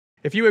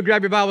If you would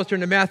grab your Bibles,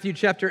 turn to Matthew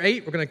chapter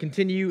 8. We're going to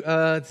continue.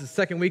 It's the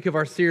second week of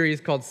our series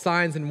called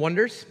Signs and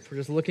Wonders. We're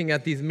just looking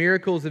at these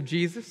miracles of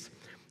Jesus.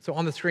 So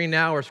on the screen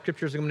now are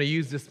scriptures I'm going to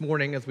use this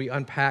morning as we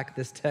unpack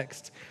this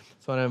text.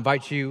 So I want to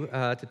invite you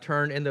to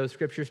turn in those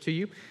scriptures to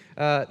you.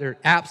 There are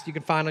apps you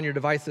can find on your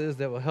devices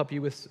that will help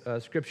you with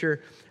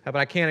scripture. But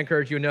I can't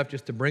encourage you enough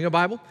just to bring a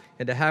Bible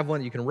and to have one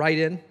that you can write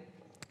in.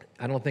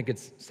 I don't think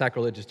it's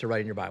sacrilegious to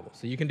write in your Bible.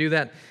 So you can do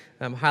that,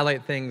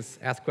 highlight things,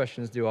 ask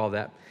questions, do all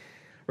that.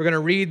 We're going to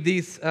read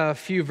these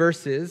few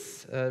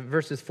verses,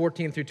 verses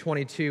 14 through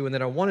 22, and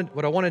then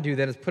what I want to do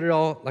then is put it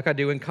all, like I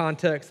do, in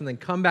context and then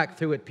come back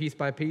through it piece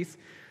by piece.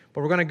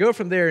 But we're going to go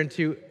from there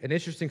into an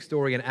interesting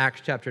story in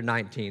Acts chapter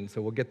 19,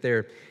 so we'll get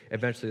there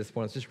eventually this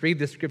morning. Let's just read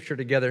this scripture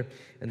together,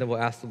 and then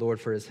we'll ask the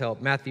Lord for his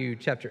help. Matthew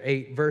chapter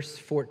 8, verse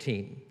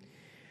 14.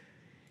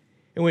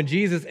 And when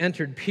Jesus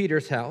entered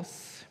Peter's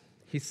house,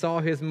 he saw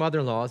his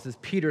mother-in-law, this is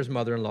Peter's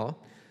mother-in-law,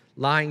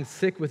 lying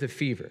sick with a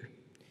fever.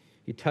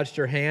 He touched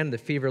her hand, the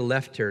fever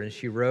left her, and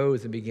she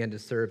rose and began to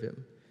serve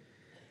him.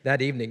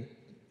 That evening,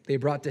 they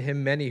brought to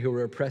him many who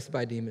were oppressed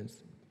by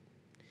demons,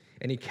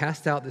 and he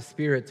cast out the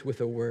spirits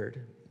with a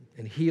word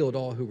and healed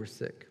all who were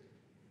sick.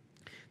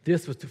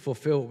 This was to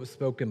fulfill what was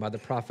spoken by the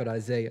prophet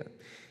Isaiah.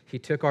 He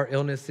took our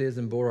illnesses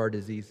and bore our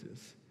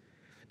diseases.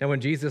 Now,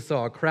 when Jesus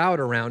saw a crowd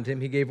around him,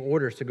 he gave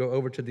orders to go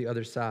over to the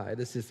other side.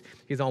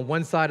 He's on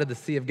one side of the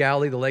Sea of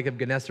Galilee, the Lake of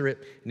Gennesaret,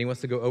 and he wants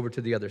to go over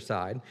to the other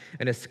side.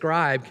 And a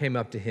scribe came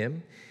up to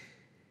him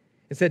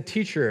and said,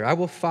 "Teacher, I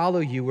will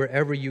follow you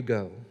wherever you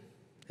go."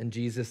 And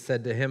Jesus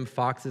said to him,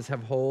 "Foxes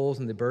have holes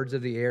and the birds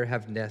of the air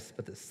have nests,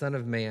 but the Son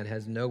of Man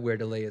has nowhere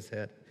to lay his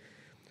head."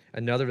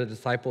 Another of the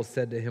disciples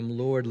said to him,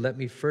 "Lord, let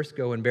me first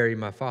go and bury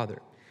my father."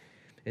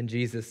 And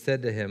Jesus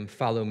said to him,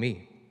 "Follow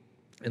me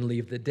and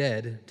leave the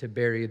dead to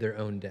bury their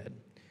own dead."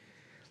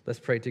 Let's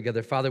pray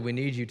together. Father, we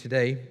need you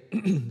today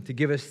to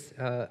give us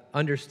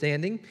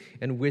understanding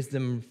and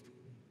wisdom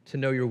to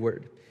know your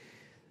word.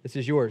 This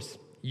is yours.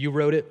 You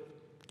wrote it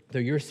through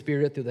your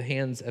spirit, through the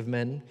hands of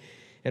men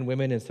and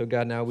women. And so,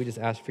 God, now we just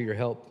ask for your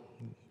help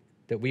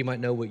that we might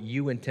know what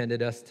you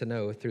intended us to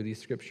know through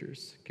these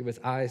scriptures. Give us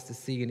eyes to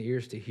see and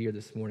ears to hear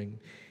this morning.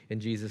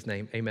 In Jesus'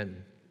 name,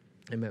 amen.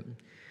 Amen.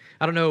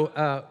 I don't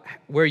know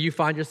where you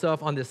find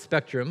yourself on this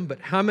spectrum, but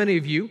how many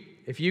of you,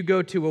 if you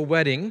go to a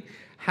wedding,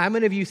 how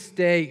many of you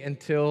stay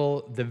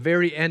until the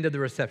very end of the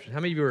reception? How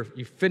many of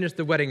you finished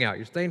the wedding out?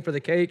 You're staying for the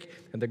cake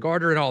and the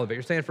garter and all of it.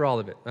 You're staying for all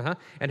of it.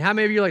 And how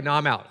many of you are like, "No,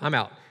 I'm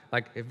out.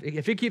 Like,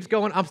 if it keeps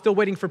going, I'm still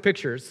waiting for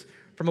pictures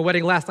from a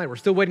wedding last night. We're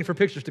still waiting for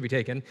pictures to be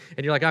taken.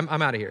 And you're like, I'm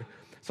out of here."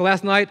 So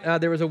last night,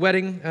 there was a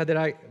wedding that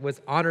I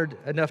was honored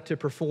enough to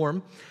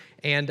perform.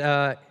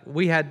 And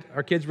we had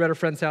our kids were at a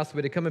friend's house. So we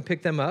had to come and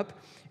pick them up.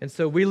 And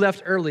so we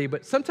left early.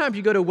 But sometimes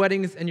you go to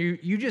weddings and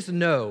you just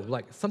know,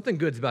 like, something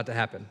good's about to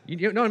happen.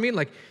 You know what I mean?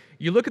 Like,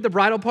 you look at the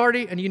bridal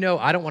party and you know,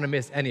 I don't want to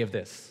miss any of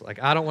this.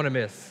 Like, I don't want to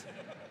miss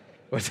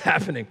what's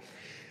happening.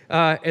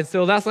 And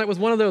so last night was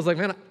one of those, like,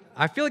 man,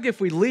 I feel like if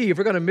we leave,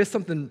 we're going to miss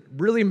something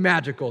really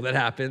magical that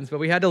happens, but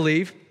we had to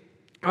leave.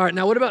 All right,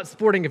 now what about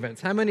sporting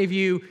events? How many of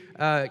you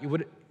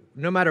would,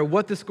 no matter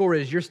what the score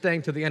is, you're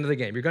staying till the end of the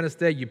game? You're going to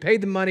stay, you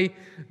paid the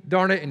get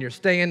darn it, and you're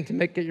staying to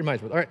get your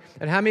money's worth. All right,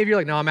 and how many of you are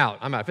like, "No, I'm out.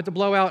 If it's a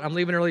blowout, I'm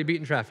leaving early,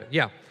 beating traffic."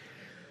 Yeah.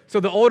 So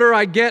the older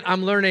I get,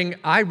 I'm learning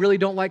I really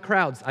don't like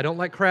crowds. I don't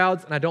like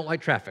crowds, and I don't like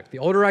traffic. The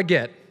older I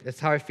get, that's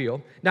how I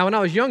feel. Now, when I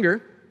was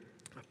younger,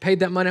 paid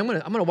that money, I'm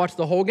gonna watch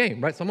the whole game,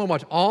 right? So I'm gonna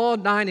watch all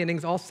 9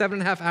 innings, all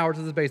 7.5 hours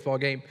of this baseball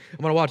game.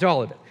 I'm gonna watch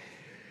all of it.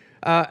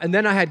 And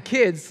then I had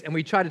kids, and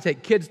we tried to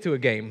take kids to a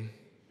game.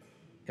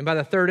 And by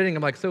the third inning,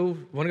 I'm like, "So,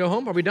 wanna go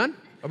home? Are we done?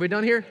 Are we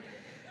done here?"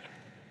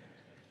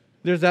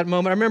 There's that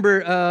moment. I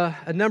remember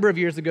a number of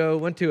years ago,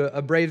 went to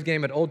a Braves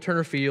game at Old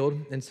Turner Field,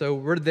 and so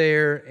we're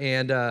there,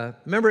 and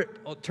remember at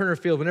Old Turner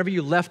Field, whenever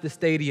you left the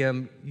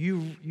stadium,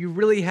 you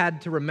really had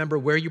to remember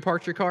where you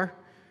parked your car.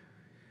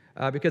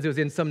 Because it was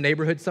in some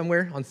neighborhood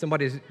somewhere on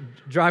somebody's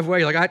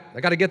driveway. You're like,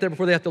 I got to get there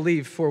before they have to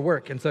leave for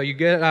work. And so you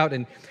get out,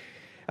 and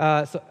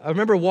so I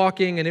remember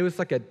walking, and it was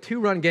like a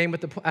 2-run game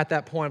at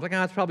that point. I'm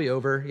like, it's probably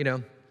over,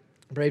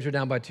 Braves are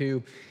down by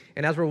 2.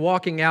 And as we're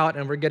walking out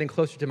and we're getting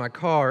closer to my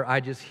car, I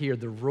just hear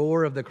the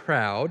roar of the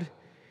crowd,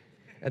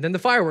 and then the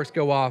fireworks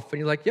go off, and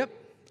you're like, yep,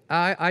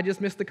 I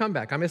just missed the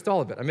comeback. I missed all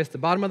of it. I missed the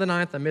bottom of the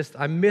ninth.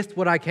 I missed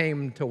what I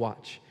came to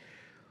watch.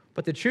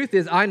 But the truth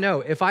is, I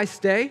know if I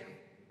stay,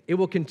 it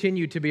will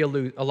continue to be a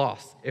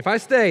loss. If I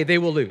stay, they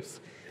will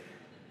lose.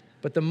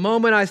 But the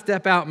moment I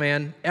step out,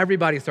 man,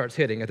 everybody starts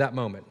hitting at that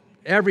moment.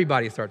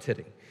 Everybody starts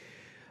hitting.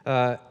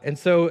 And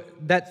so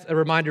that's a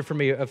reminder for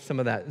me of some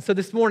of that. And so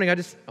this morning, I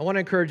want to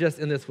encourage us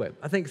in this way.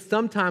 I think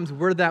sometimes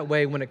we're that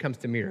way when it comes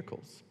to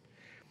miracles.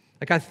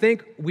 Like, I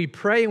think we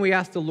pray and we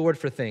ask the Lord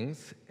for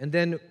things, and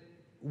then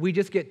we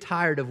just get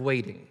tired of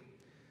waiting.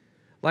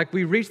 Like,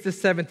 we reach the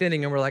 7th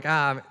inning and we're like,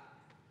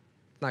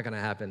 it's not going to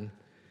happen.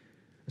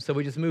 So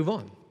we just move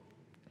on.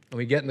 And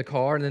we get in the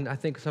car, and then I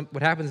think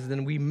what happens is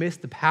then we miss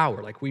the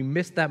power. Like, we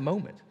miss that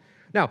moment.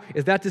 Now,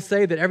 is that to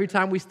say that every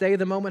time we stay,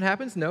 the moment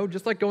happens? No,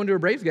 just like going to a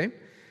Braves game.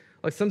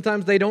 Like,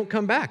 sometimes they don't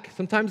come back.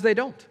 Sometimes they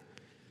don't.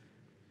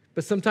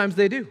 but sometimes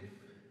they do.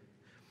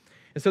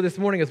 And so this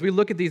morning, as we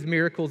look at these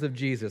miracles of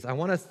Jesus, I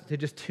want us to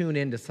just tune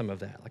into some of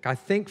that. Like, I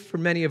think for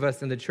many of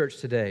us in the church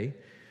today,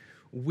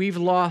 we've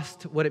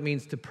lost what it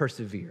means to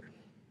persevere.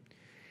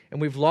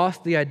 And we've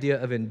lost the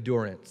idea of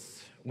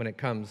endurance when it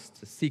comes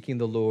to seeking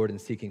the Lord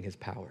and seeking his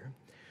power.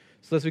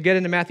 So as we get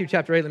into Matthew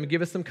chapter 8, let me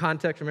give us some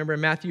context. Remember in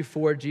Matthew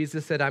 4,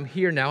 Jesus said, I'm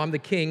here now, I'm the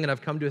king, and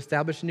I've come to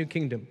establish a new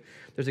kingdom.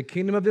 There's a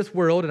kingdom of this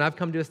world, and I've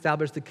come to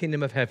establish the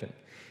kingdom of heaven.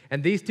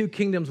 And these two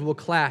kingdoms will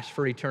clash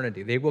for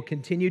eternity. They will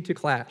continue to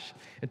clash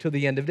until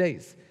the end of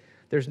days.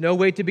 There's no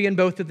way to be in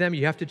both of them.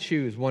 You have to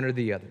choose one or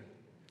the other.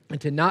 And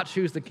to not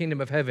choose the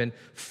kingdom of heaven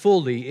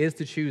fully is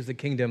to choose the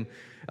kingdom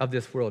of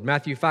this world.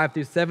 Matthew 5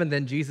 through 7,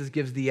 then Jesus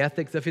gives the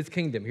ethics of his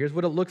kingdom. Here's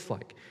what it looks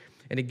like.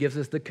 And he gives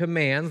us the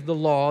commands, the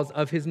laws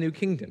of his new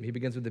kingdom. He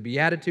begins with the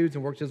Beatitudes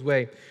and works his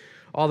way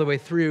all the way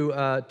through,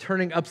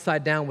 turning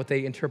upside down what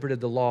they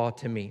interpreted the law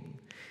to mean.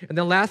 And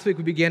then last week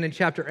we began in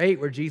chapter 8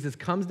 where Jesus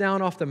comes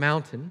down off the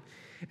mountain,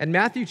 and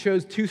Matthew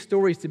chose two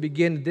stories to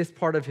begin this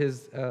part of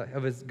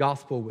his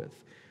gospel with.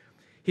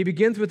 He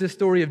begins with the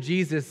story of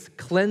Jesus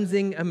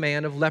cleansing a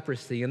man of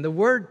leprosy, and the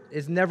word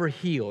is never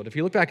healed. If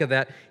you look back at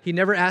that, he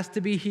never asked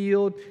to be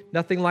healed,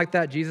 nothing like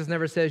that. Jesus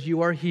never says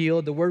you are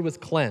healed. The word was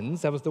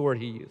cleanse. That was the word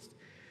he used.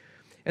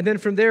 And then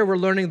from there, we're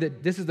learning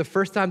that this is the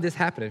first time this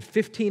happened in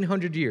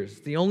 1,500 years.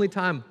 It's the only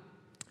time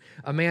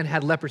a man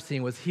had leprosy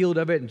and was healed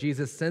of it, and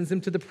Jesus sends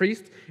him to the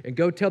priest, and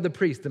go tell the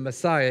priest the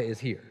Messiah is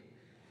here.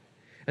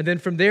 And then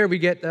from there, we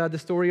get the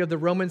story of the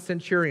Roman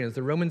centurions,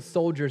 the Roman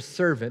soldier's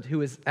servant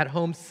who is at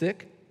home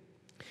sick.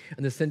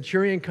 And the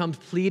centurion comes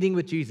pleading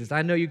with Jesus,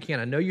 I know you can.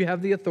 I know you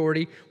have the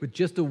authority. With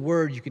just a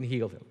word, you can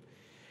heal him.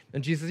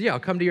 And Jesus says, yeah, I'll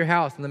come to your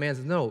house. And the man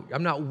says, no,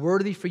 I'm not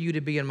worthy for you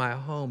to be in my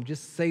home.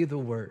 Just say the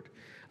word.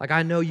 Like,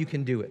 I know you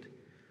can do it.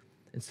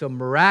 And so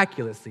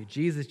miraculously,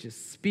 Jesus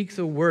just speaks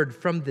a word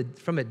from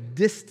a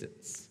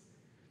distance.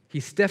 He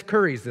Steph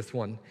Curry's this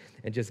one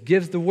and just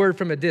gives the word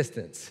from a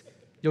distance.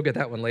 You'll get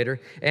that one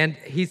later. And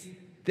he's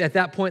at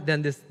that point,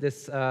 then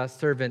this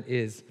servant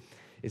is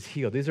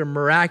healed. These are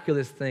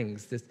miraculous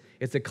things.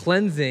 It's a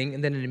cleansing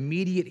and then an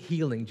immediate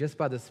healing just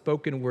by the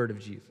spoken word of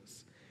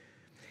Jesus.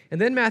 And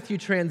then Matthew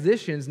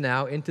transitions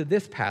now into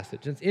this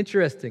passage. And it's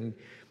interesting.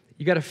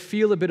 You got to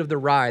feel a bit of the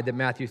ride that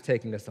Matthew's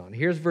taking us on.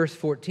 Here's verse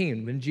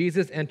 14, when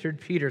Jesus entered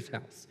Peter's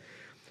house.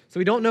 So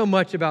we don't know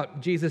much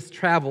about Jesus'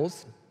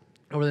 travels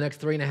over the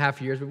next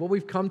 3.5 years, but what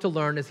we've come to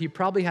learn is he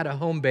probably had a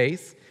home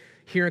base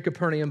here in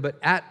Capernaum, but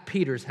at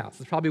Peter's house.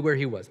 That's probably where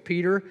he was.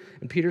 Peter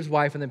and Peter's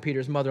wife and then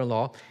Peter's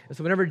mother-in-law. And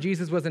so whenever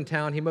Jesus was in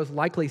town, he most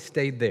likely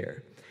stayed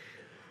there.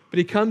 But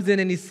he comes in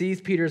and he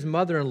sees Peter's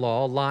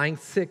mother-in-law lying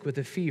sick with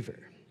a fever.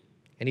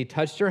 And he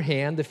touched her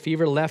hand, the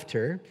fever left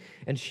her,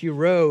 and she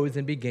rose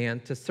and began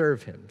to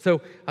serve him.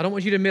 So I don't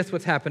want you to miss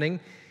what's happening.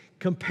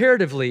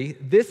 Comparatively,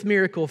 this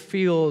miracle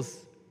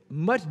feels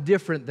much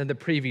different than the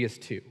previous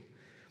two.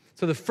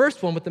 So the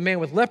first one with the man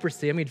with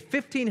leprosy,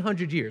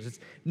 1,500 years.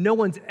 No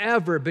one's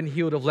ever been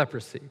healed of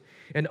leprosy.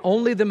 And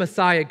only the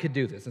Messiah could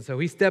do this. And so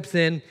he steps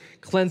in,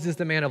 cleanses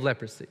the man of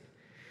leprosy.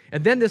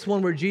 And then this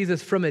one where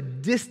Jesus, from a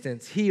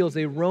distance, heals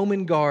a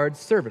Roman guard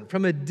servant.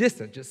 From a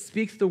distance, just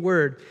speaks the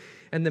word,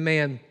 and the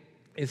man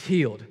is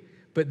healed.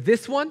 But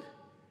this one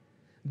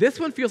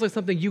feels like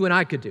something you and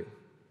I could do.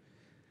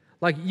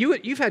 Like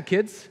you've had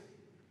kids.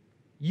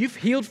 You've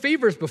healed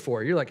fevers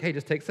before. You're like, hey,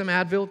 just take some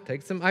Advil,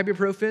 take some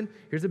ibuprofen.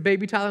 Here's a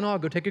baby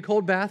Tylenol. Go take a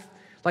cold bath.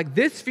 Like,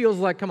 this feels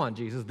like, come on,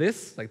 Jesus,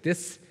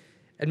 this.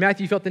 And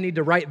Matthew felt the need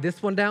to write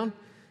this one down.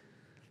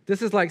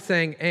 This is like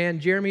saying,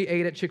 and Jeremy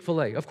ate at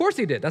Chick-fil-A. Of course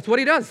he did. That's what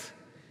he does.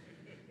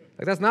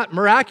 Like, that's not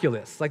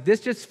miraculous. Like, this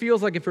just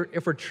feels like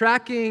if we're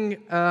tracking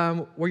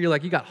where you're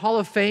like, you got Hall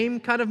of Fame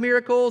kind of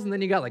miracles, and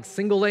then you got like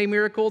single A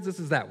miracles,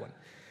 this is that one.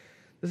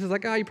 This is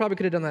like, you probably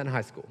could have done that in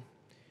high school.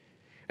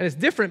 And it's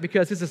different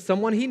because this is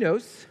someone he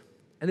knows,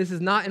 and this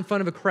is not in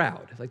front of a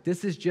crowd. Like,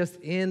 this is just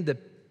in the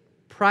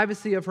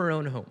privacy of her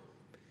own home.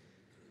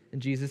 And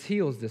Jesus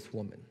heals this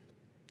woman,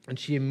 and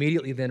she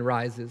immediately then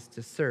rises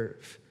to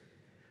serve.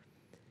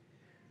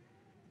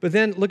 But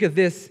then look at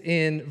this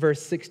in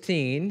verse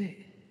 16.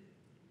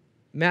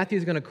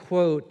 Matthew's going to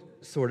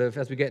quote sort of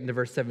as we get into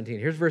verse 17.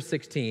 Here's verse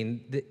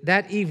 16.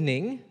 That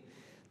evening,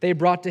 they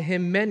brought to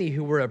him many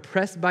who were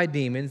oppressed by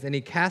demons, and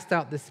he cast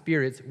out the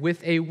spirits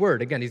with a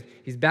word. Again,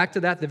 he's back to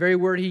that, the very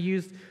word he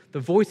used, the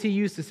voice he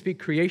used to speak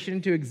creation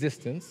into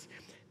existence.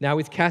 Now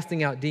he's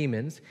casting out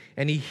demons,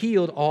 and he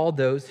healed all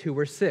those who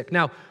were sick.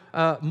 Now,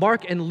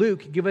 Mark and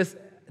Luke give us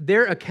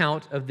their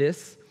account of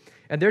this,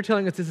 and they're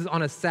telling us this is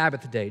on a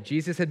Sabbath day.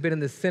 Jesus had been in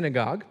the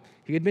synagogue.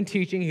 He had been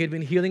teaching. He had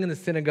been healing in the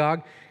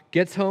synagogue.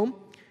 Gets home,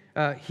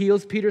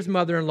 heals Peter's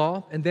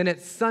mother-in-law, and then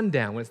at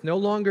sundown, when it's no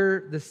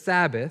longer the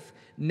Sabbath,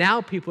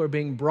 now people are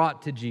being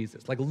brought to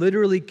Jesus, like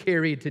literally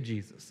carried to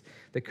Jesus.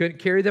 They couldn't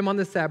carry them on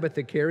the Sabbath.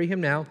 They carry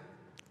him now.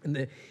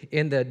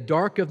 In the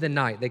dark of the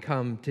night, they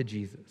come to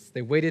Jesus.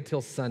 They waited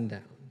till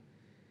sundown.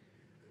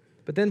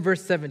 But then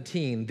verse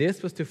 17,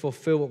 this was to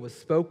fulfill what was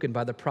spoken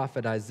by the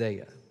prophet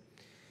Isaiah.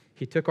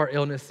 He took our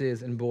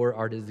illnesses and bore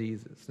our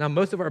diseases. Now,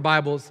 most of our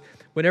Bibles,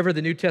 whenever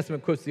the New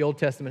Testament quotes the Old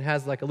Testament,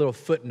 has like a little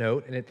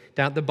footnote, and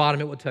down at the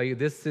bottom it will tell you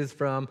this is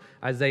from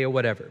Isaiah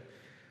whatever.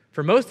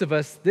 For most of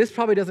us, this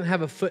probably doesn't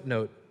have a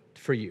footnote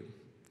for you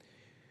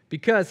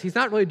because he's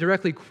not really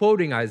directly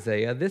quoting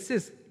Isaiah. This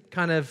is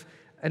kind of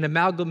an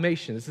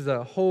amalgamation. This is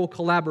a whole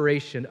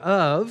collaboration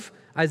of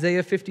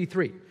Isaiah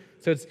 53.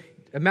 So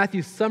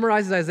Matthew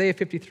summarizes Isaiah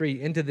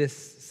 53 into this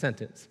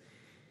sentence.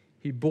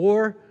 He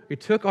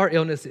took our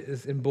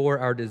illnesses and bore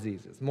our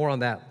diseases. More on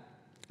that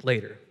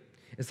later.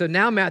 And so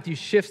now Matthew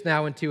shifts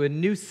now into a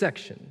new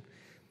section.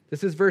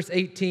 This is verse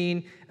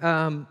 18.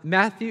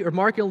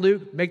 Mark and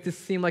Luke make this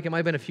seem like it might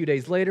have been a few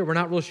days later. We're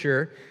not real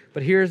sure.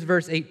 But here's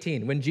verse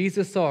 18. When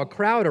Jesus saw a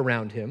crowd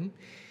around him,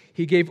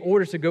 he gave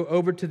orders to go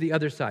over to the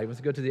other side. He wants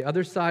to go to the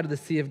other side of the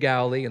Sea of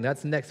Galilee, and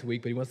that's next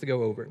week, but he wants to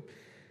go over.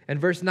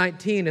 And verse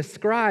 19, a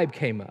scribe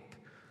came up.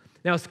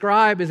 Now, a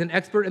scribe is an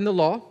expert in the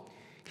law.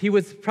 He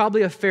was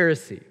probably a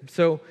Pharisee.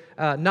 So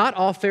not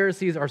all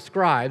Pharisees are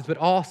scribes, but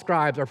all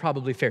scribes are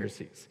probably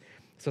Pharisees.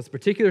 So it's a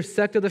particular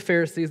sect of the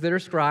Pharisees that are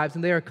scribes,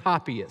 and they are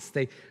copyists.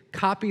 They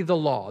copy the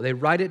law. They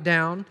write it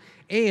down,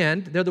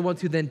 and they're the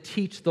ones who then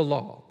teach the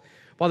law.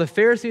 While the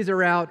Pharisees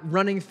are out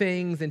running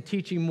things and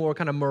teaching more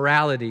kind of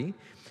morality,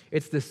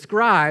 it's the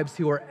scribes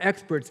who are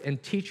experts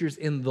and teachers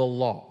in the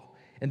law.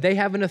 And they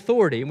have an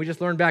authority, and we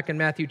just learned back in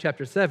Matthew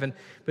chapter 7,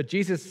 but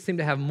Jesus seemed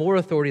to have more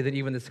authority than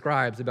even the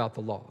scribes about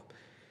the law.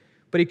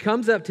 But he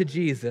comes up to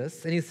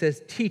Jesus and he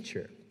says,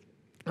 teacher.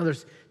 Now,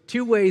 there's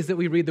two ways that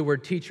we read the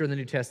word teacher in the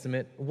New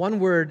Testament. One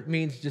word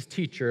means just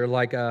teacher,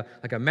 like a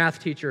math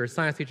teacher or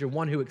science teacher,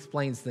 one who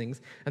explains things.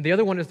 And the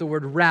other one is the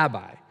word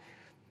rabbi.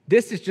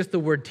 This is just the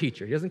word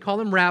teacher. He doesn't call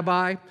him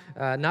rabbi,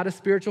 not a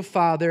spiritual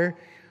father.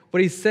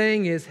 What he's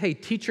saying is, hey,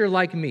 teacher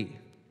like me.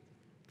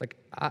 Like,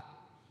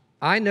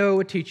 I know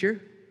a teacher.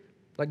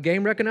 Like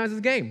game recognizes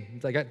game.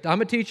 It's like,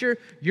 I'm a teacher,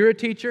 you're a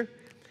teacher.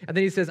 And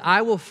then he says,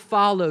 I will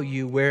follow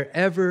you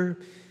wherever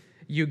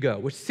you go,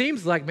 which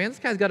seems like, man, this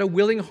guy's got a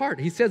willing heart.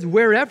 He says,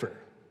 wherever.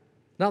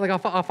 Not like,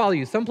 I'll follow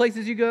you some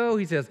places you go.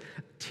 He says,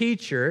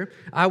 teacher,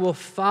 I will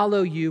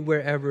follow you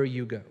wherever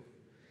you go.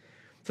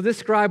 So this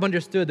scribe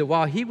understood that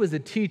while he was a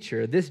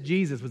teacher, this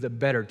Jesus was a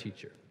better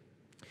teacher.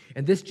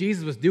 And this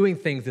Jesus was doing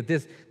things that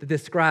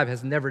this scribe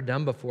has never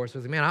done before. So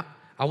he's like, man,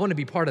 I want to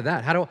be part of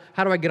that. How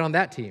do I get on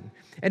that team?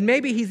 And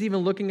maybe he's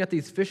even looking at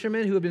these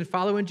fishermen who have been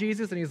following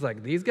Jesus, and he's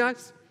like, these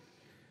guys?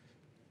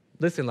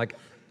 Listen, like,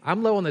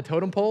 I'm low on the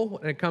totem pole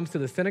when it comes to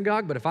the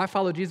synagogue, but if I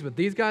follow Jesus with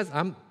these guys,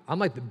 I'm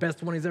like the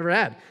best one he's ever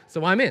had.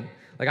 So I'm in.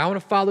 Like, I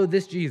want to follow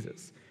this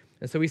Jesus.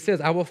 And so he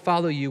says, I will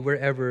follow you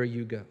wherever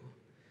you go.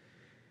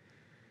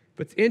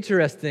 But it's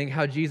interesting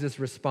how Jesus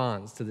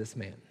responds to this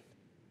man.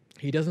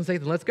 He doesn't say,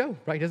 then let's go,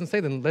 right? He doesn't say,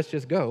 then let's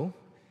just go.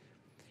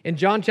 In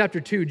John chapter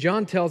 2,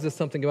 John tells us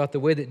something about the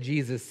way that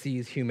Jesus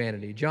sees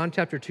humanity. John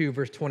chapter 2,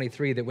 verse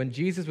 23, that when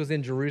Jesus was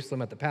in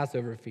Jerusalem at the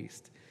Passover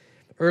feast,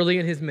 early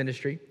in his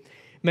ministry,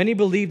 many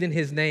believed in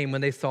his name when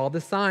they saw the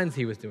signs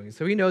he was doing.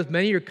 So he knows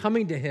many are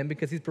coming to him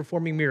because he's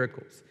performing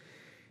miracles.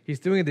 He's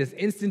doing this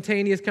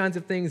instantaneous kinds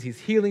of things. He's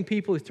healing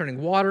people. He's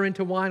turning water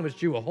into wine, which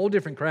drew a whole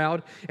different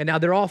crowd. And now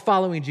they're all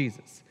following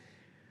Jesus.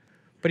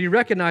 But he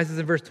recognizes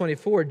in verse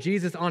 24,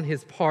 Jesus on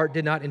his part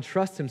did not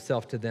entrust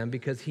himself to them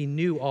because he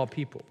knew all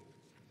people.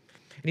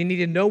 And he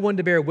needed no one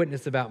to bear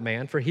witness about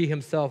man, for he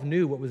himself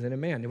knew what was in a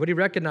man. And what he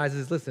recognizes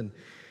is, listen,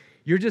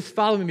 you're just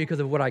following me because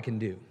of what I can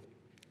do.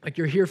 Like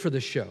you're here for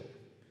the show.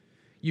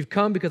 You've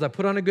come because I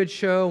put on a good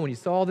show when you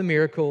saw all the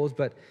miracles,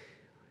 but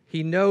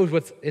he knows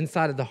what's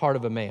inside of the heart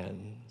of a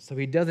man. So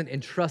he doesn't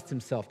entrust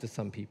himself to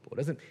some people,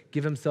 doesn't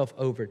give himself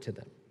over to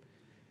them.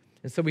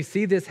 And so we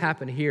see this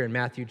happen here in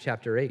Matthew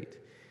chapter 8.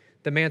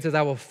 The man says,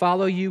 I will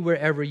follow you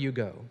wherever you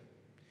go.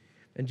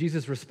 And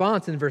Jesus'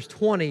 response in verse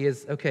 20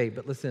 is, okay,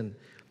 but listen,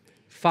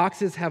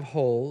 foxes have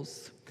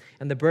holes,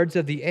 and the birds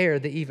of the air,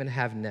 they even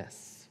have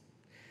nests.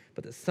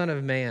 But the Son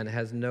of Man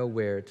has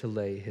nowhere to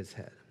lay his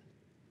head.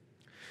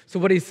 So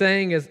what he's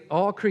saying is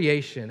all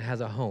creation has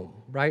a home,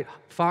 right?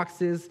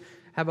 Foxes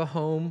have a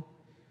home.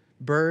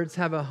 Birds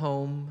have a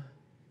home.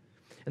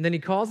 And then he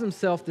calls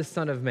himself the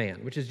Son of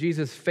Man, which is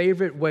Jesus'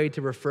 favorite way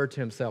to refer to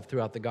himself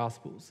throughout the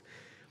Gospels.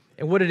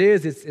 And what it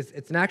is,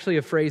 it's actually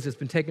a phrase that's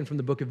been taken from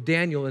the book of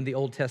Daniel in the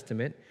Old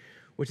Testament,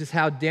 which is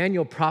how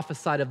Daniel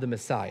prophesied of the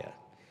Messiah.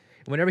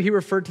 And whenever he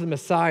referred to the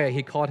Messiah,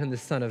 he called him the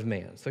Son of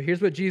Man. So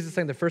here's what Jesus is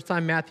saying. The first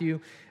time Matthew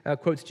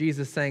quotes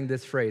Jesus saying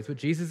this phrase, what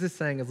Jesus is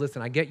saying is,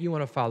 listen, I get you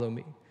want to follow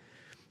me.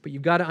 But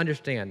you've got to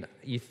understand,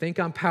 you think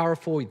I'm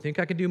powerful, you think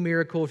I can do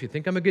miracles, you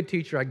think I'm a good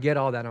teacher, I get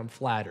all that, I'm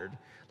flattered.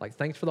 Like,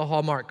 thanks for the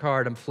Hallmark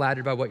card, I'm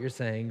flattered by what you're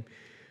saying.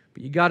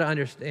 But you got to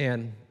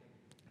understand,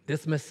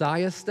 this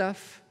Messiah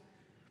stuff,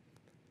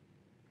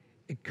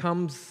 it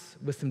comes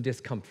with some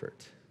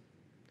discomfort.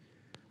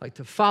 Like,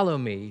 to follow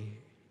me,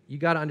 you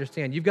got to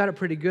understand, you've got it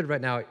pretty good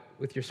right now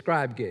with your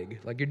scribe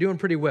gig. Like, you're doing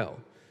pretty well.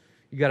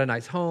 You got a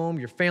nice home,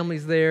 your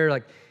family's there.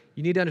 Like,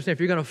 you need to understand,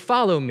 if you're going to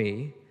follow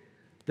me,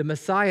 the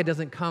Messiah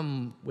doesn't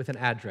come with an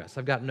address.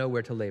 I've got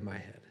nowhere to lay my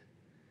head.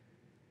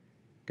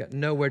 Got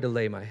nowhere to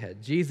lay my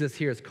head. Jesus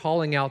here is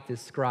calling out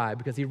this scribe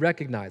because he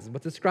recognizes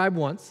what the scribe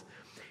wants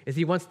is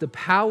he wants the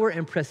power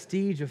and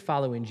prestige of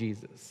following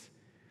Jesus,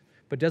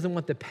 but doesn't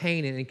want the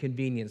pain and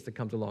inconvenience that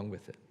comes along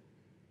with it.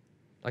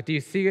 Like, do you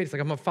see it? It's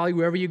like, I'm going to follow you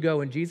wherever you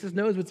go, and Jesus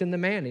knows what's in the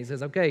man. He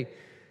says, okay,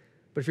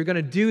 but if you're going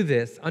to do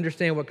this,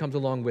 understand what comes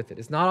along with it.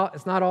 It's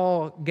not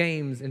all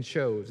games and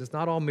shows. It's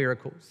not all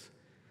miracles.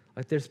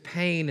 Like, there's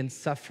pain and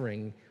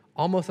suffering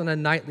almost on a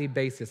nightly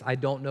basis. I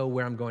don't know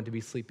where I'm going to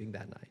be sleeping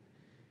that night.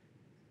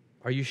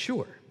 Are you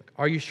sure?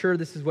 Are you sure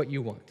this is what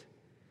you want?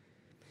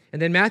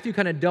 And then Matthew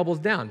kind of doubles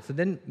down. So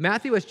then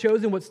Matthew has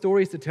chosen what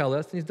stories to tell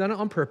us, and he's done it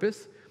on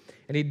purpose.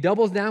 And he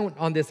doubles down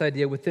on this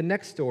idea with the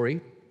next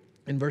story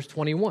in verse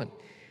 21.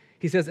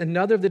 He says,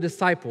 another of the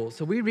disciples.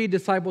 So we read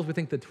disciples, we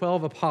think the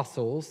 12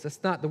 apostles. That's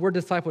not, the word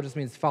disciple just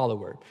means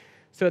follower.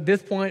 So at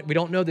this point, we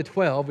don't know the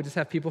 12. We just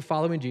have people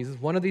following Jesus.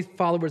 One of these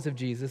followers of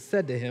Jesus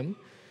said to him,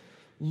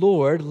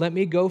 Lord, let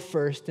me go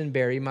first and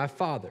bury my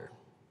father.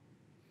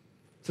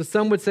 So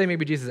some would say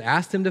maybe Jesus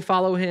asked him to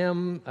follow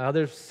him.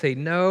 Others say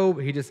no,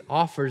 but he just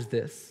offers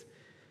this.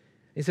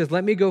 He says,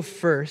 let me go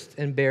first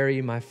and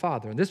bury my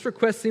father. And this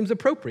request seems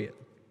appropriate.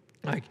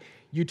 Like,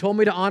 you told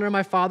me to honor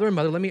my father and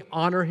mother. Let me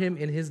honor him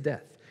in his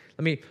death.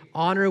 Let me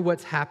honor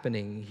what's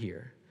happening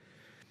here.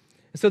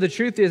 So the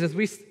truth is, as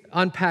we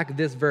unpack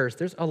this verse,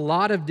 there's a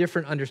lot of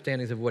different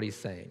understandings of what he's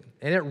saying.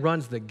 And it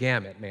runs the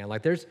gamut, man.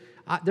 Like, there's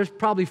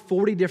probably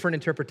 40 different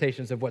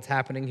interpretations of what's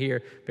happening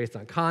here based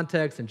on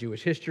context and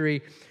Jewish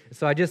history.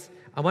 So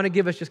I want to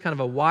give us just kind of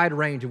a wide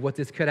range of what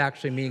this could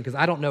actually mean, because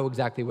I don't know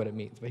exactly what it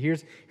means. But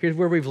here's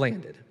where we've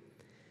landed.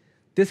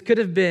 This could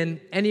have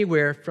been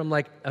anywhere from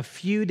like a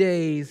few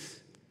days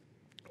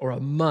or a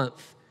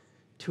month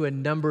to a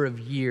number of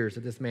years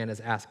that this man is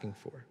asking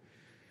for.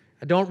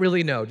 I don't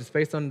really know. Just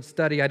based on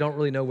study, I don't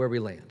really know where we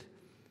land.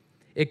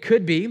 It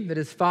could be that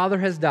his father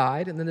has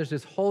died, and then there's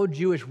this whole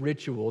Jewish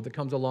ritual that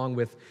comes along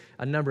with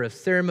a number of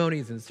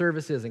ceremonies and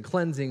services and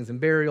cleansings and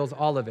burials.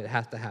 All of it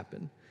has to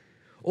happen.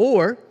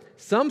 Or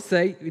some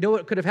say, you know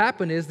what could have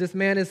happened is this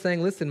man is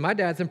saying, listen, my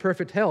dad's in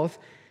perfect health,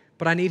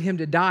 but I need him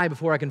to die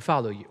before I can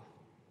follow you.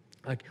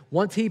 Like,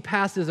 once he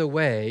passes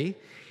away,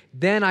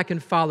 then I can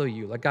follow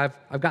you. Like, I've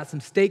got some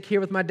stake here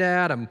with my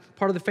dad. I'm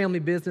part of the family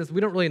business. We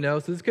don't really know.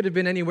 So this could have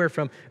been anywhere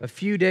from a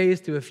few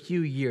days to a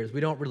few years. We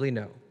don't really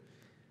know.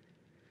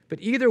 But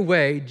either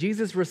way,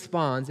 Jesus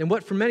responds, and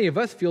what for many of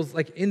us feels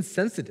like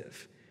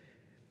insensitive.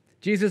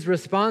 Jesus'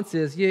 response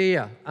is,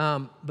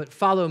 but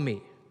follow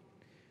me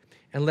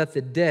and let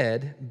the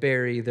dead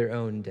bury their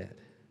own dead.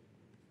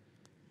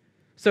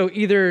 So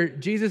either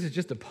Jesus is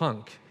just a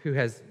punk who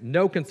has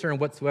no concern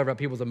whatsoever about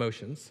people's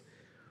emotions,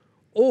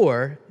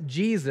 or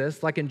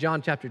Jesus, like in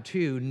John chapter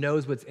 2,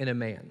 knows what's in a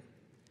man.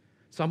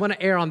 So I'm going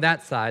to err on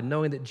that side,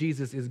 knowing that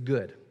Jesus is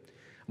good.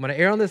 I'm going to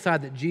err on the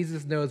side that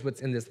Jesus knows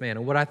what's in this man.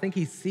 And what I think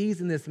he sees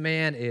in this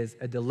man is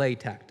a delay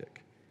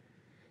tactic.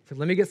 So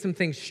let me get some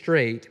things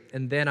straight,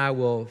 and then I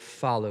will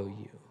follow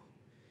you.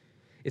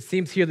 It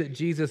seems here that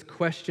Jesus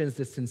questions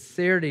the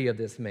sincerity of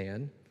this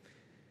man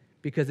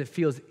because it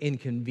feels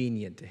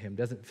inconvenient to him,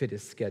 doesn't fit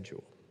his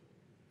schedule.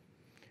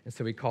 And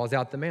so he calls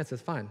out the man and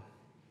says, fine.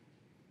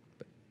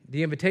 But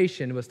the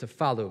invitation was to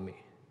follow me.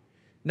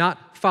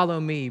 Not follow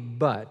me,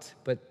 but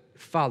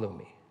follow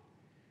me.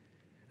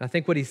 I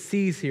think what he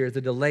sees here is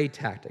a delay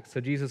tactic. So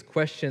Jesus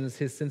questions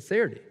his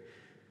sincerity.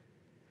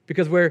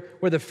 Because where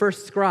the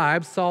first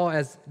scribe saw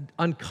as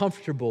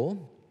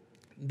uncomfortable,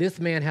 this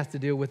man has to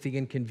deal with the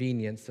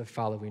inconvenience of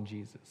following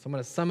Jesus. So I'm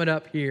going to sum it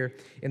up here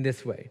in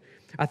this way.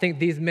 I think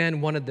these men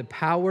wanted the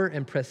power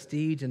and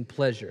prestige and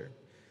pleasure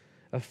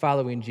of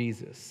following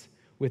Jesus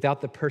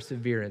without the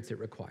perseverance it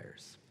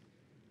requires.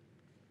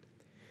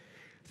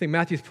 I think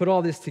Matthew's put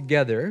all this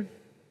together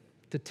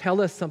to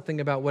tell us something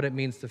about what it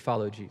means to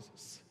follow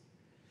Jesus.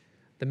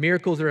 The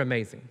miracles are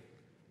amazing.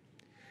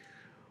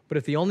 But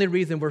if the only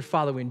reason we're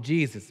following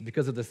Jesus is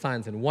because of the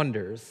signs and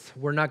wonders,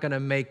 we're not going to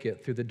make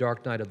it through the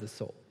dark night of the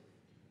soul.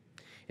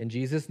 And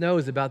Jesus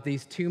knows about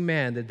these two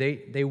men, that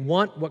they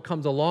want what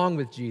comes along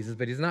with Jesus,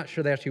 but he's not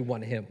sure they actually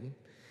want him.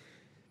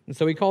 And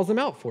so he calls them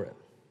out for it.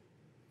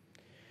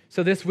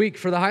 So this week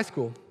for the high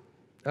school,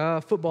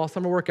 football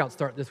summer workouts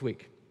start this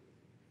week.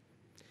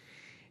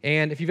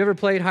 And if you've ever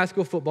played high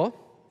school football,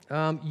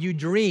 you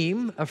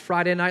dream of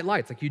Friday Night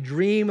Lights. Like, you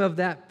dream of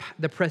that,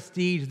 the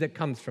prestige that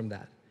comes from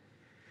that.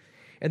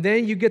 And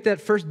then you get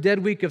that first dead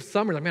week of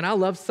summer. Like, man, I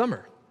love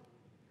summer.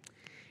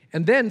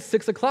 And then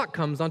 6 o'clock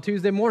comes on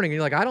Tuesday morning, and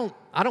you're like, I don't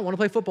want to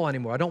play football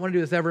anymore. I don't want to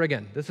do this ever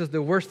again. This is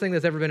the worst thing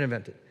that's ever been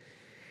invented.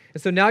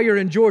 And so now you're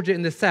in Georgia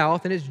in the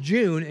South, and it's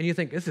June, and you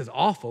think, this is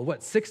awful.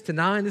 What, 6 to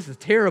 9? This is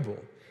terrible.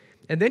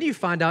 And then you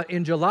find out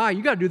in July,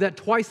 you got to do that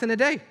twice in a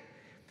day.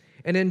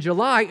 And in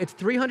July, it's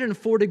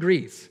 304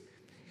 degrees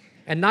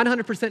and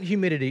 900%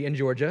 humidity in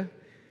Georgia.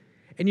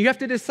 And you have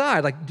to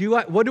decide, like,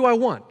 what do I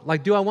want?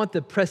 Like, do I want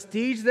the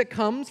prestige that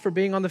comes for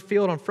being on the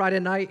field on Friday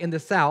night in the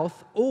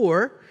South,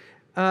 or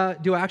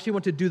do I actually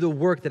want to do the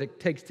work that it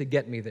takes to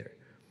get me there?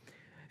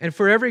 And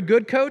for every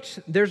good coach,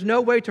 there's no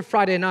way to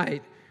Friday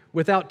night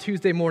without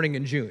Tuesday morning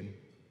in June.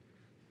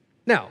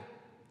 Now,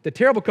 The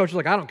terrible coach is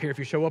like, I don't care if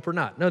you show up or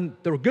not. No,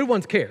 the good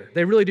ones care.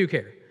 They really do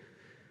care.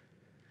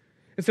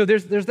 And so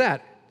there's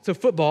that. So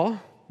football.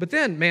 But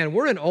then, man,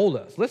 we're in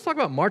Ola. So let's talk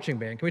about marching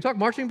band. Can we talk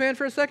marching band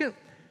for a second?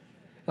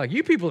 Like,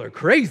 you people are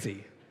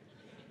crazy.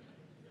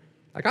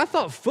 Like, I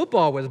thought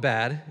football was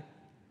bad.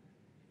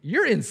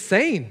 You're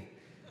insane.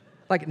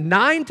 Like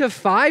 9 to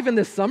 5 in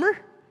the summer?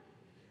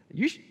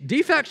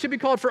 DFAC should be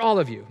called for all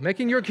of you,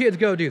 making your kids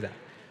go do that.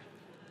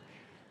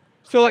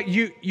 So like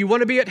you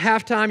want to be at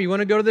halftime, you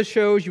want to go to the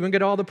shows, you want to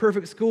get all the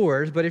perfect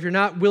scores, but if you're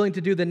not willing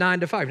to do the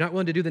 9 to 5, you're not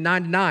willing to do the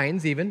 9 to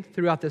 9s even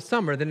throughout the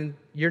summer, then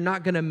you're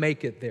not going to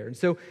make it there. And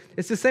so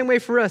it's the same way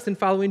for us in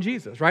following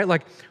Jesus, right?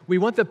 Like we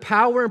want the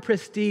power and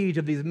prestige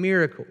of these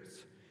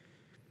miracles.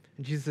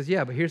 And Jesus says,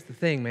 yeah, but here's the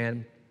thing,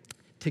 man.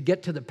 To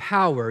get to the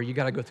power, you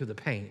got to go through the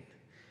pain.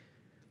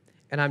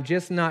 And I'm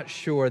just not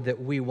sure that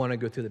we want to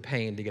go through the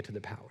pain to get to the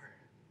power.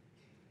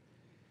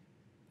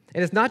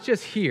 And it's not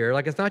just here,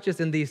 like it's not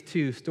just in these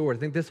two stories. I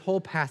think this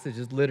whole passage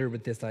is littered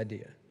with this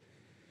idea.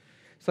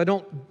 So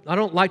I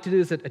don't like to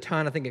do this a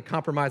ton. I think it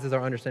compromises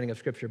our understanding of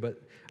Scripture,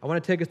 but I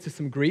want to take us to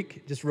some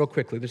Greek just real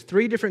quickly. There's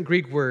 3 different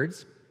Greek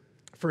words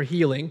for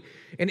healing.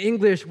 In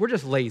English, we're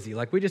just lazy.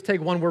 Like we just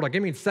take one word, like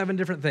it means 7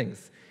 different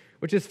things,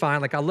 which is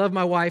fine. Like I love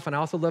my wife and I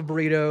also love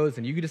burritos,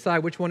 and you can decide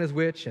which one is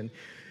which. And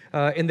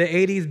in the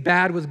 80s,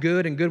 bad was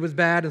good and good was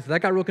bad, and so that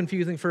got real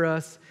confusing for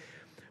us.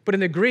 But in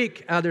the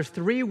Greek, there's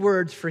 3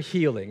 words for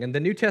healing, and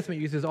the New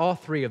Testament uses all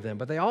 3 of them,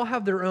 but they all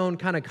have their own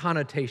kind of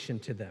connotation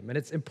to them, and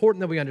it's important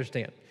that we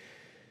understand.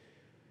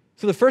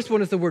 So the first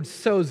one is the word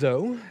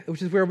sozo,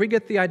 which is where we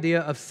get the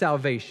idea of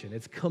salvation.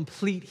 It's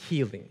complete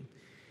healing.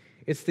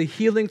 It's the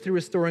healing through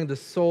restoring the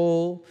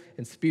soul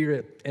and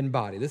spirit and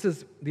body. This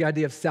is the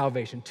idea of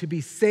salvation. To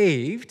be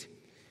saved,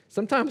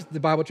 sometimes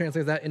the Bible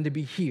translates that into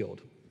be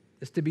healed.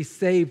 It's to be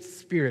saved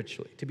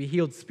spiritually, to be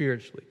healed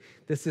spiritually.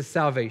 This is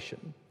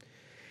salvation.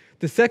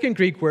 The second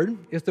Greek word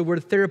is the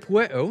word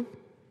therapeuteo,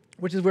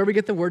 which is where we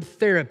get the word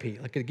therapy.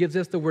 Like it gives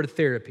us the word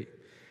therapy.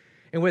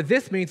 And what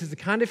this means is the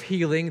kind of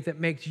healing that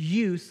makes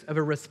use of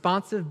a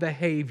responsive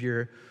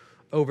behavior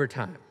over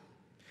time.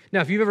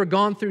 Now, if you've ever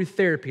gone through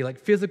therapy, like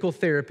physical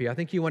therapy, I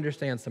think you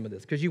understand some of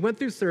this because you went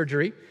through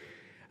surgery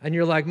and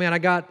you're like, man, I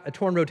got a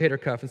torn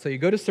rotator cuff. And so you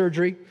go to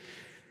surgery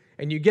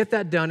and you get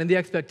that done. And the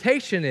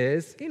expectation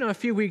is, a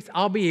few weeks,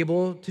 I'll be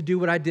able to do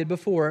what I did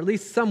before, at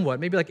least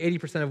somewhat, maybe like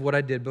 80% of what I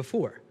did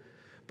before.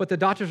 But the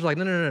doctors are like,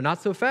 no,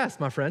 not so fast,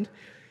 my friend.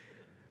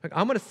 Like,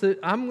 I'm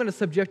gonna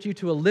subject you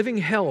to a living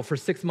hell for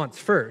 6 months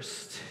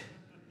first.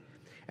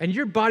 And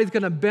your body's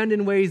gonna bend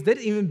in ways that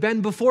didn't even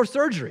bend before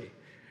surgery.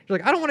 You're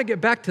like, I don't wanna get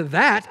back to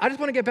that. I just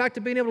wanna get back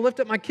to being able to lift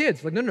up my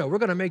kids. Like, no, we're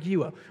gonna make you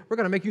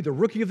the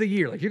rookie of the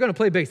year. Like, you're gonna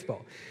play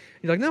baseball.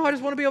 You're like, no, I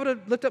just wanna be able to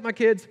lift up my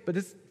kids. But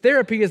this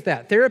therapy is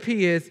that.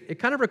 Therapy is, it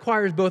kind of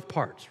requires both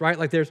parts, right?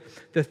 Like there's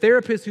the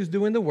therapist who's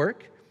doing the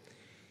work,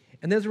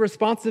 and there's a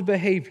responsive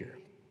behavior.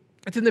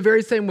 It's in the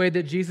very same way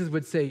that Jesus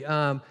would say,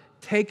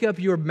 take up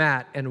your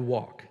mat and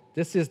walk.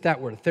 This is that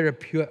word,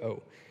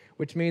 therapeuteo,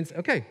 which means,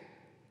 okay,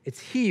 it's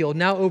healed.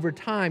 Now over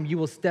time, you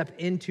will step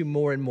into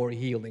more and more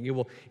healing. It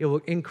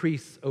will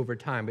increase over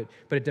time,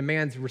 but it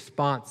demands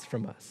response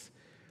from us.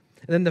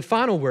 And then the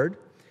final word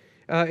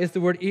is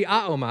the word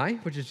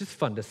iaomai, which is just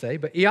fun to say,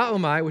 but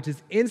iaomai, which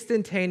is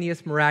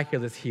instantaneous,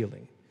 miraculous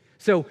healing.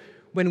 So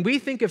when we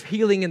think of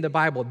healing in the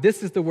Bible,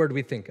 this is the word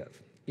we think of,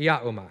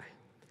 iaomai.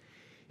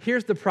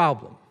 Here's the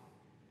problem.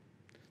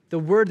 The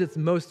word that's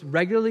most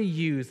regularly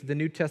used in the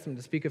New Testament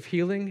to speak of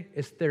healing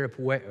is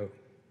therapeuteo,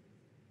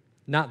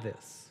 not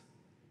this.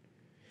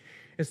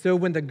 And so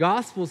when the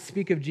Gospels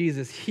speak of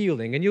Jesus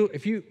healing, and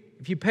if you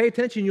pay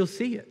attention, you'll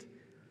see it.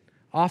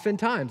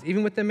 Oftentimes,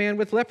 even with the man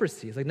with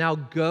leprosy, it's like, now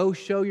go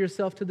show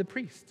yourself to the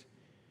priest.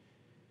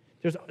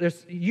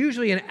 There's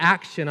usually an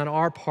action on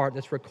our part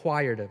that's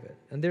required of it.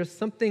 And there's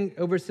something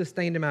over a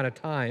sustained amount of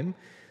time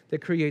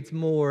that creates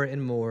more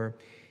and more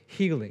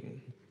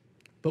healing.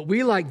 But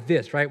we like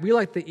this, right? We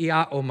like the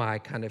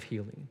iaomai kind of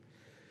healing.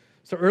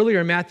 So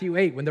earlier in Matthew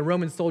 8, when the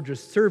Roman soldier's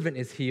servant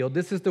is healed,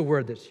 this is the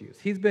word that's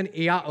used. He's been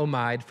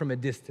iaomai'd from a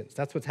distance.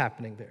 That's what's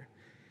happening there.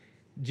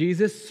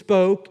 Jesus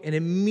spoke, and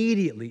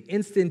immediately,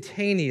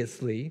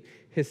 instantaneously,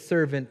 his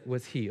servant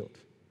was healed.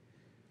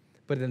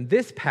 But in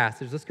this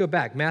passage, let's go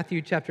back,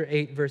 Matthew chapter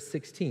 8, verse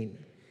 16.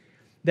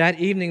 That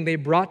evening they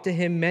brought to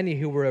him many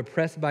who were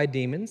oppressed by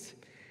demons,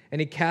 and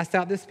he cast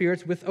out the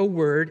spirits with a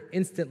word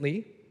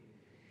instantly,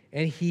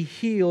 and he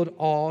healed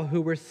all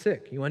who were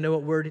sick. You want to know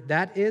what word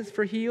that is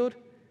for healed?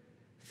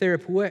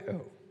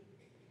 Therapeuteo.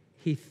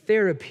 He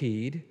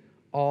therapied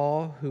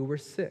all who were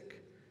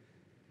sick.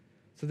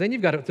 So then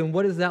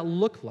what does that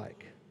look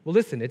like? Well,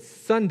 listen, it's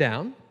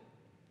sundown.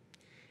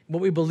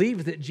 What we believe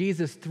is that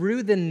Jesus,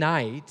 through the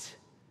night,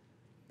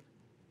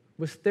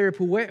 was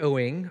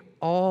therapeutering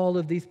all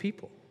of these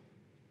people.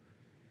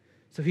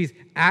 So he's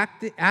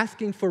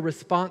asking for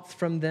response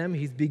from them.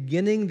 He's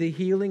beginning the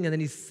healing, and then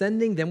he's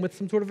sending them with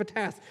some sort of a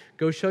task.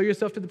 Go show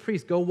yourself to the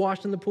priest. Go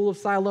wash in the pool of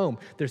Siloam.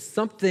 There's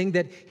something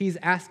that he's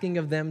asking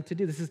of them to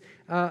do. This is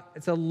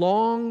it's a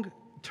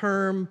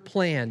long-term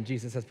plan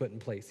Jesus has put in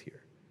place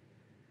here.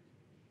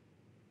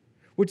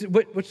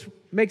 which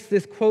makes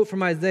this quote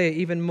from Isaiah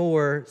even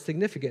more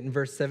significant in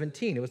verse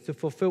 17. It was to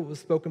fulfill what was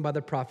spoken by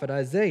the prophet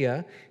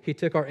Isaiah. He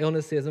took our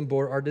illnesses and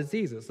bore our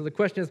diseases. So the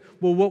question is,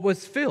 well, what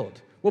was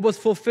filled? What was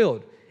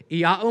fulfilled?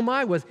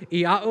 Iaomai? Was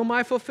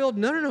Iaomai fulfilled?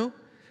 No.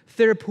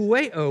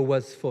 Therapeueo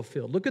was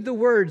fulfilled. Look at the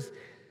words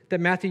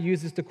that Matthew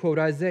uses to quote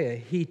Isaiah.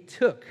 He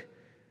took,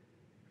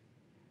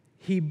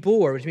 he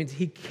bore, which means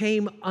he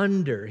came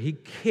under, he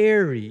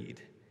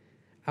carried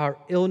our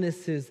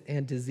illnesses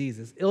and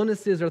diseases.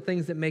 Illnesses are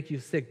things that make you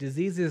sick.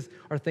 Diseases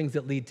are things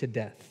that lead to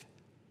death.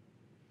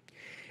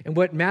 And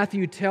what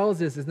Matthew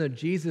tells us is that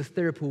Jesus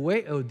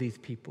therapeueoed these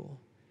people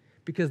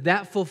because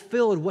that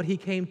fulfilled what he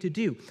came to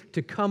do,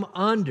 to come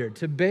under,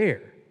 to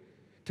bear,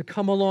 to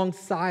come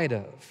alongside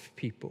of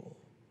people.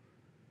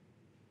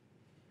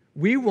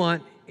 We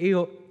want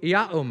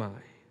iaomai,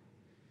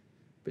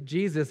 but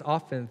Jesus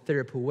often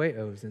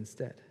therapeueos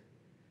instead.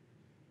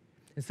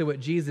 And so what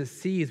Jesus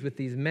sees with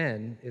these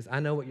men is, I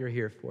know what you're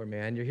here for,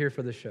 man. You're here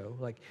for the show.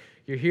 Like,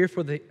 you're here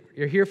for the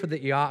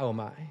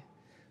iaomai.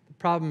 The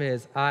problem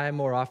is, I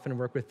more often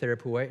work with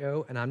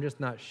therapeueo, and I'm just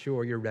not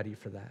sure you're ready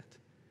for that.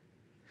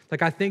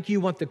 Like, I think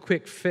you want the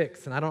quick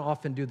fix, and I don't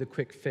often do the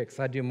quick fix.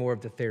 I do more of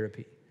the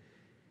therapy.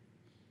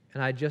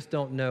 And I just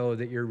don't know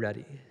that you're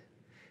ready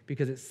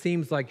because it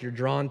seems like you're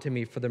drawn to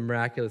me for the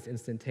miraculous,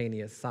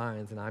 instantaneous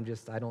signs, and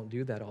I don't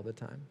do that all the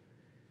time.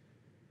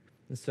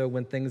 And so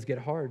when things get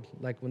hard,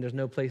 like when there's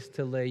no place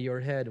to lay your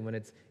head, when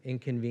it's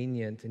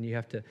inconvenient and you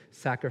have to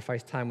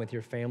sacrifice time with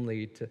your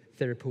family to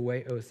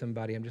therapeueo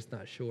somebody, I'm just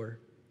not sure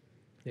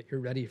that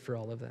you're ready for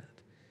all of that.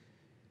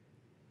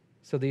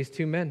 So these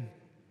two men,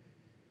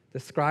 the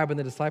scribe and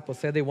the disciple,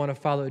 say they want to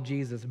follow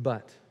Jesus,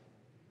 but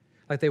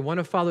they want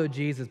to follow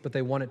Jesus, but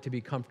they want it to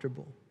be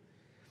comfortable.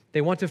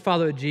 They want to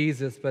follow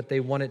Jesus, but they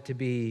want it to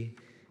be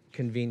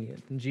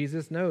convenient. And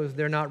Jesus knows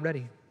they're not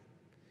ready.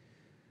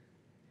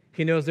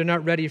 He knows they're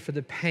not ready for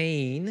the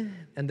pain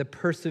and the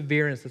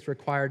perseverance that's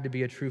required to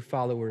be a true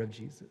follower of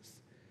Jesus.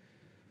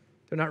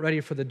 They're not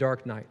ready for the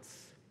dark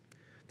nights.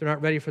 They're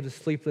not ready for the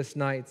sleepless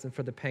nights and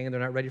for the pain.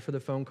 They're not ready for the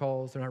phone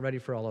calls. They're not ready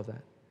for all of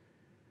that.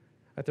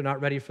 They're not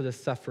ready for the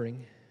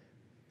suffering.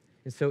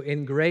 And so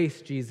in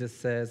grace, Jesus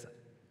says,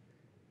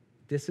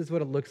 this is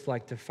what it looks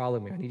like to follow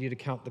me. I need you to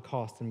count the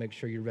cost and make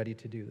sure you're ready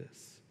to do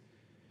this.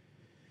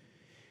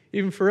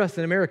 Even for us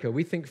in America,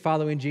 we think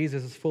following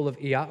Jesus is full of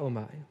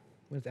iaomai.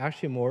 It's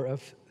actually more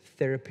of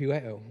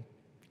therapeueo.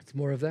 It's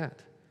more of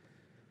that.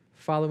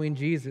 Following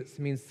Jesus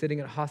means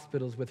sitting at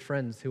hospitals with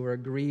friends who are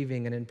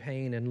grieving and in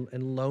pain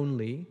and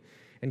lonely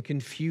and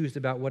confused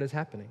about what is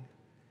happening.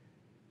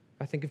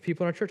 I think of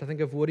people in our church. I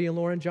think of Woody and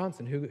Lauren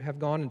Johnson who have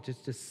gone and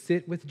just to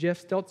sit with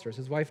Jeff Stelzer.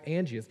 His wife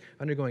Angie is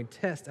undergoing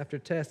test after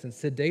test and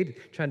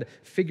sedated, trying to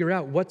figure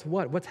out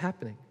what's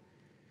happening.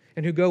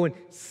 And who go and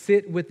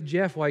sit with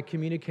Jeff while he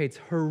communicates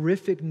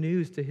horrific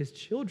news to his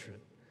children.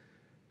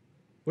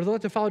 What does it look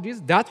like to follow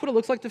Jesus? That's what it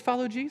looks like to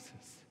follow Jesus.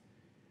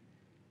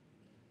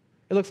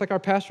 It looks like our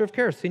pastor of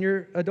care,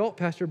 senior adult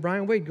pastor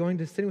Brian Wade, going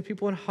to sitting with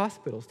people in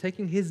hospitals,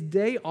 taking his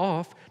day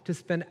off to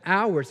spend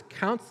hours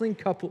counseling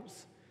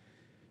couples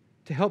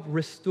to help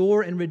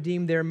restore and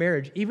redeem their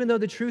marriage, even though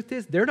the truth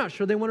is they're not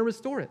sure they want to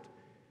restore it.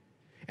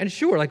 And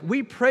sure,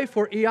 we pray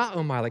for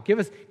iaomai,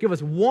 give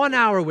us 1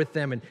 hour with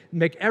them and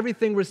make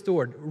everything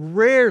restored.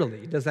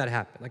 Rarely does that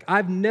happen.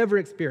 I've never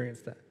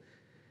experienced that.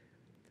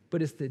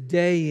 But it's the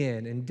day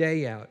in and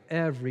day out,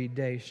 every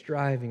day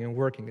striving and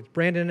working. It's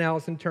Brandon and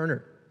Allison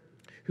Turner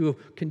who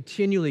have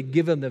continually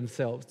given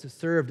themselves to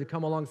serve, to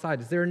come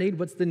alongside. Is there a need?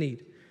 What's the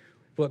need?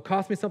 Will it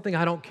cost me something?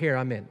 I don't care.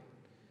 I'm in.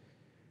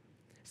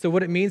 So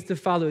what it means to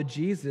follow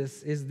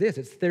Jesus is this.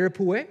 It's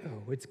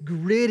therapeueo. It's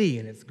gritty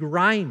and it's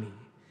grimy.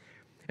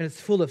 And it's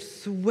full of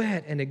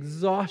sweat and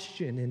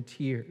exhaustion and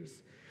tears.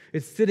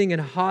 It's sitting in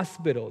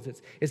hospitals.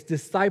 It's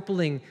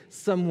discipling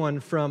someone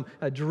from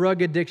a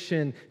drug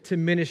addiction to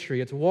ministry.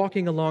 It's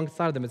walking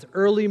alongside of them. It's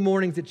early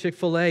mornings at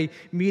Chick-fil-A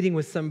meeting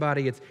with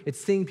somebody. It's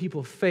seeing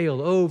people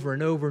fail over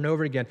and over and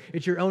over again.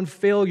 It's your own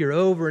failure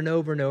over and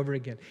over and over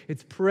again.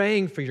 It's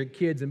praying for your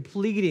kids and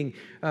pleading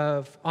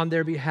on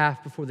their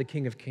behalf before the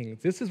King of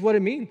Kings. This is what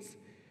it means.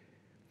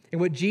 And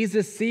what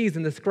Jesus sees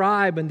in the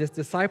scribe and this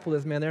disciple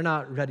is, man, they're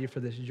not ready for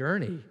this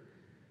journey.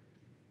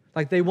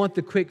 They want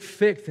the quick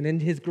fix, and in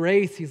his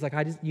grace, he's like,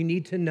 you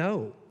need to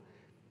know.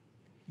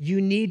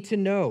 You need to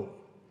know.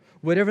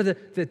 Whatever the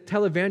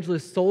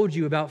televangelist sold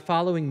you about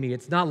following me,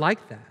 it's not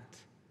like that.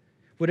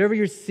 Whatever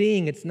you're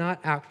seeing, it's not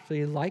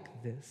actually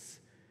like this.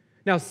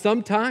 Now,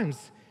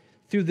 sometimes,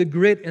 through the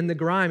grit and the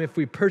grime, if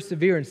we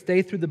persevere and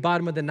stay through the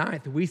bottom of the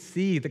ninth, we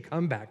see the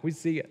comeback. We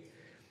see it.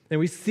 And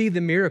we see the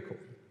miracle.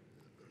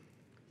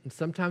 And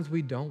sometimes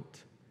we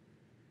don't.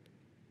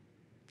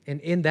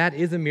 And in that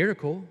is a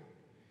miracle.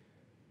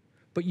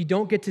 But you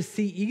don't get to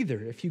see either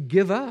if you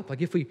give up.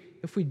 If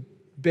we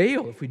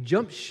bail, if we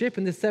jump ship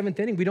in the seventh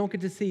inning, we don't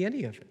get to see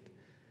any of it.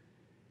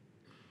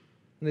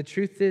 And the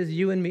truth is,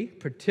 you and me,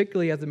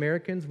 particularly as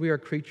Americans, we are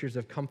creatures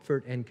of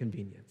comfort and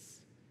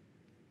convenience.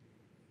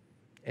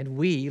 And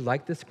we,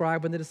 like the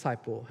scribe and the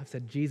disciple, have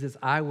said, Jesus,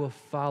 I will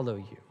follow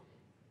you.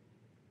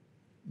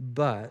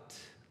 but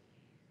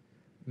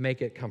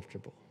make it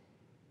comfortable.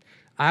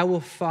 I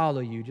will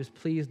follow you, just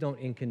please don't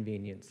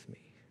inconvenience me.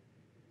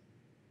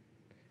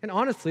 And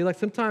honestly, like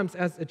sometimes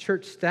as a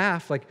church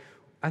staff, like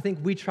I think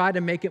we try to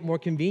make it more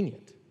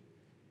convenient,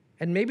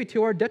 and maybe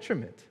to our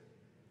detriment.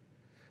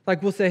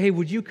 Like we'll say, hey,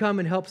 would you come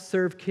and help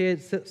serve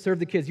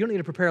the kids? You don't need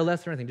to prepare a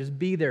lesson or anything, just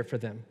be there for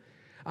them.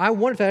 I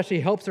wonder if that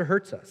actually helps or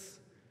hurts us.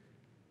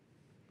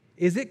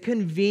 Is it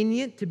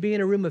convenient to be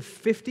in a room of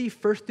 50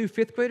 first through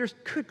fifth graders?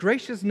 Good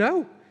gracious,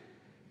 no.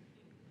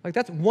 Like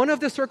that's one of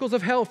the circles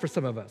of hell for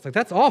some of us. Like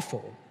that's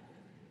awful.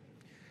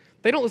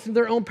 They don't listen to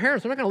their own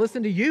parents. They're not going to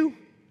listen to you.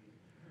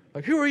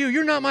 Like, who are you?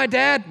 You're not my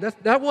dad.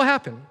 That will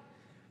happen.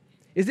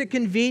 Is it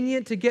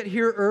convenient to get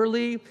here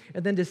early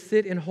and then to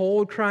sit and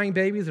hold crying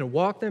babies and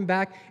walk them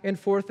back and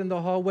forth in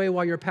the hallway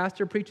while your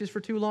pastor preaches for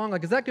too long?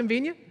 Like, is that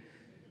convenient?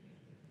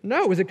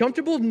 No. Is it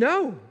comfortable?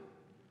 No.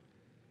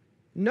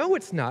 No,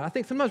 it's not. I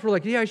think sometimes we're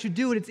like, yeah, I should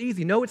do it. It's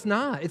easy. No, it's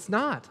not. It's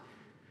not.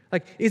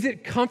 Like, is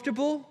it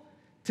comfortable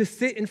to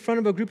sit in front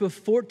of a group of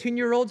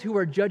 14-year-olds who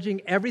are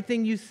judging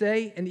everything you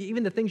say and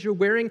even the things you're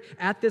wearing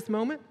at this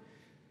moment?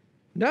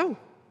 No.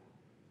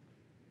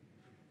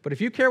 But if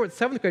you care what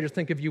seventh graders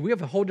think of you, we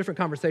have a whole different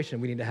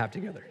conversation we need to have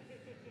together.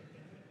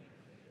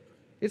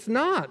 It's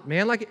not,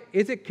 man. Like,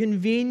 is it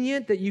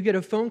convenient that you get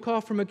a phone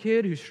call from a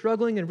kid who's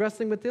struggling and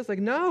wrestling with this? Like,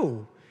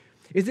 no.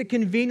 Is it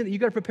convenient that you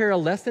got to prepare a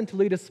lesson to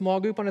lead a small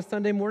group on a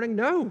Sunday morning?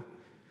 No.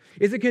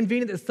 Is it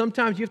convenient that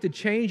sometimes you have to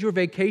change your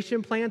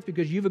vacation plans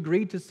because you've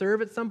agreed to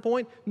serve at some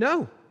point?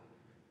 No.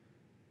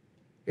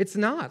 It's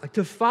not. Like,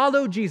 to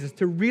follow Jesus,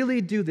 to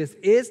really do this,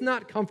 is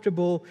not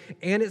comfortable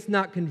and it's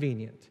not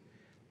convenient.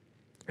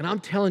 And I'm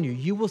telling you,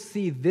 you will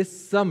see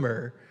this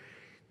summer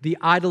the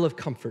idol of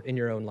comfort in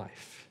your own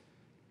life.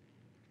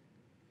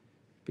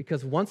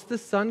 Because once the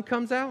sun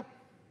comes out,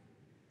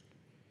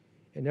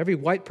 and every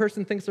white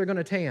person thinks they're going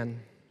to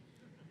tan,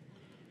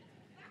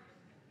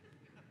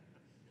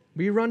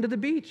 we run to the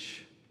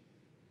beach.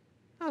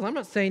 I'm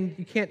not saying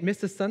you can't miss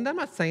the sun. I'm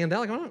not saying that.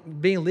 Like, I'm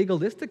not being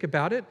legalistic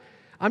about it.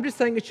 I'm just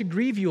saying it should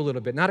grieve you a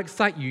little bit, not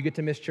excite you. You get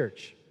to miss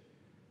church.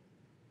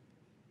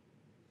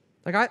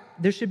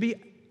 There should be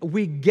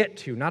we get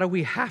to, not a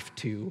we have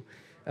to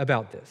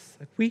about this.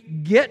 Like, we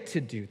get to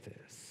do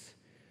this.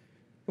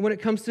 And when it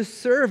comes to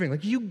serving,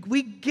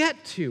 we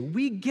get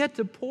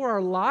to pour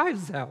our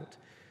lives out.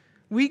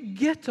 We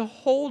get to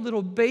hold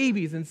little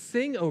babies and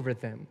sing over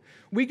them.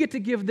 We get to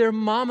give their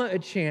mama a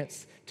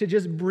chance to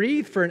just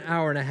breathe for an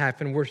hour and a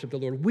half and worship the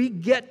Lord. We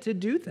get to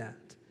do that.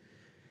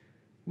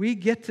 We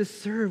get to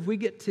serve. We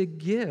get to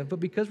give. But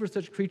because we're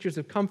such creatures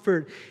of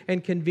comfort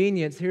and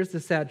convenience, here's the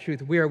sad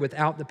truth. We are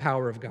without the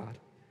power of God.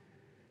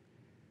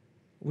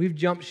 We've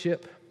jumped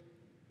ship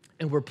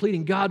and we're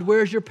pleading, God,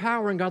 where's your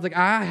power? And God's like,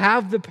 I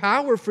have the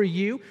power for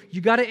you.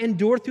 You got to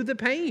endure through the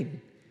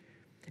pain.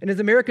 And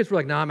as Americans, we're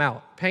like, no, I'm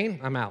out. Pain,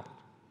 I'm out.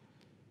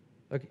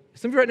 Like,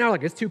 some of you right now are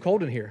like, it's too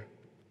cold in here.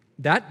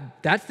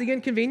 That's the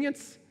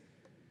inconvenience.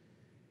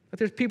 But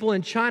there's people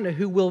in China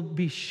who will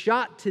be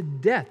shot to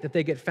death if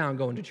they get found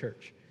going to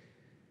church.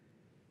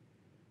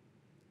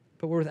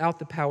 But we're without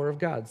the power of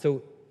God.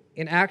 So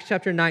in Acts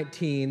chapter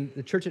 19,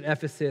 the church at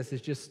Ephesus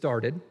has just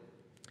started.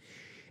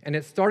 And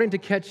it's starting to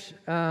catch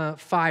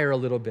fire a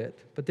little bit.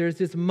 But there's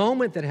this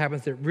moment that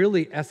happens that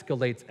really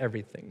escalates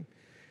everything.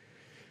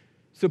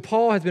 So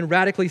Paul has been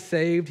radically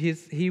saved.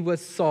 He was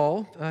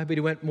Saul, but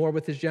he went more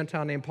with his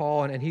Gentile named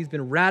Paul, and he's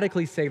been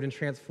radically saved and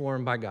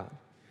transformed by God.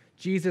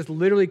 Jesus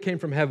literally came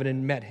from heaven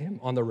and met him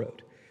on the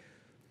road.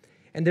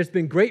 And there's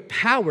been great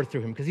power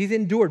through him because he's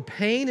endured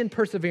pain and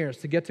perseverance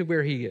to get to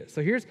where he is.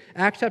 So here's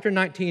Acts chapter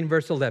 19,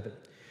 verse 11.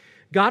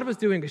 God was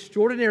doing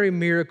extraordinary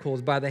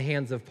miracles by the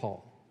hands of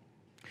Paul,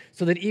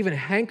 so that even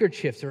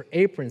handkerchiefs or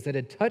aprons that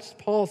had touched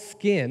Paul's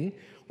skin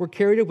were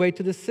carried away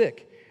to the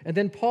sick. And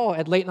then Paul,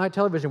 at late night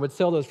television, would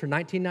sell those for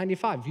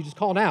 $19.95. If you just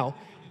call now,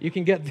 you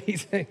can get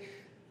these things.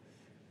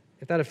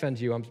 If that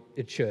offends you,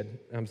 it should.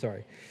 I'm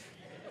sorry.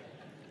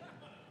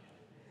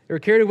 They were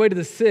carried away to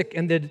the sick,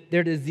 and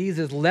their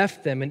diseases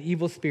left them, and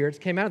evil spirits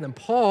came out of them.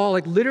 Paul,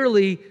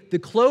 literally, the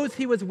clothes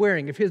he was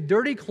wearing, if his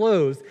dirty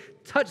clothes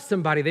touched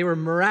somebody, they were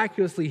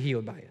miraculously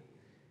healed by it.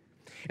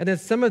 And then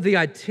some of the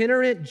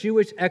itinerant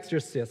Jewish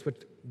exorcists, which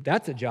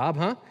that's a job,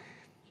 huh?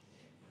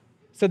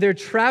 So they're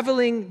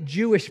traveling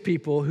Jewish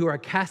people who are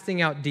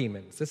casting out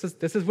demons. This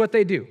is what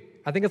they do.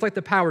 I think it's like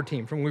the power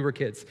team from when we were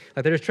kids.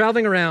 Like they're just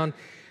traveling around.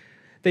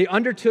 They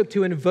undertook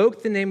to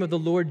invoke the name of the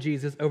Lord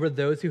Jesus over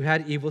those who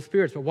had evil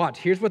spirits. But watch,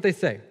 here's what they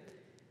say.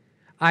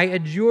 I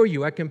adjure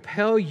you, I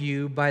compel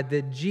you by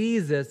the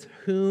Jesus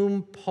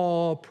whom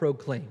Paul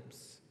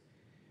proclaims.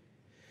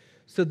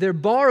 So they're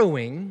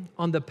borrowing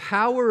on the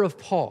power of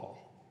Paul.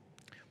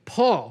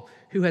 Paul,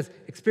 who has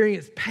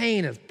experienced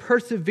pain, has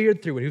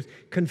persevered through it, who's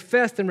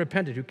confessed and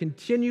repented, who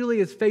continually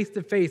is face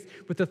to face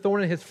with the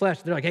thorn in his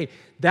flesh. They're like, hey,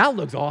 that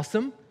looks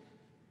awesome.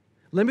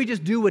 Let me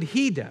just do what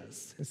he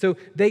does. And so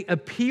they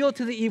appeal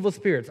to the evil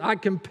spirits. I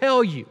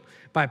compel you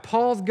by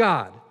Paul's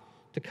God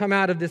to come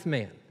out of this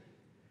man.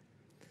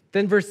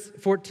 Then verse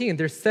 14,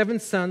 there's 7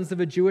 sons of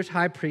a Jewish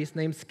high priest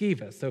named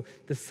Sceva. So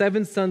the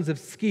 7 sons of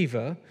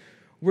Sceva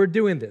were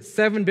doing this.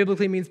 7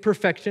 biblically means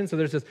perfection. So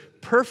there's this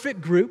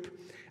perfect group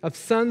of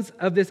sons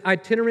of this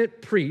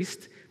itinerant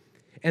priest,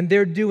 and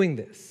they're doing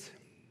this.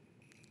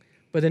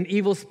 But an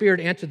evil spirit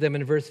answered them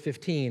in verse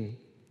 15.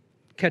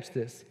 Catch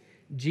this.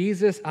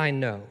 Jesus I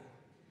know,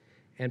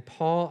 and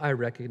Paul I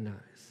recognize.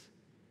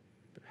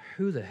 But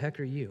who the heck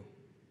are you?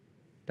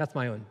 That's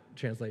my own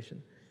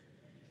translation.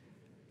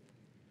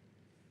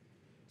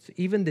 So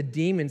even the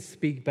demons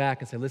speak back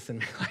and say,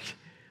 listen, like,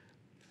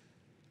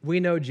 we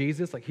know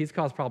Jesus, like he's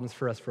caused problems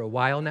for us for a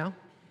while now,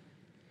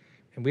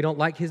 and we don't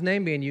like his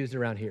name being used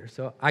around here.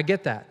 So I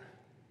get that.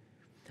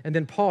 And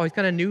then Paul, he's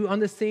kind of new on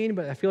the scene,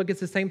 but I feel like it's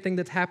the same thing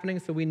that's happening.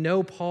 So we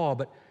know Paul,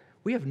 but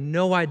we have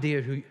no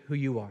idea who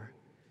you are.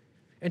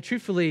 And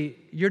truthfully,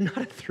 you're not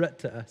a threat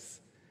to us.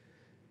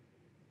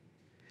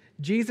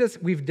 Jesus,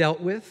 we've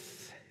dealt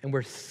with, and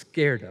we're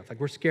scared of. Like,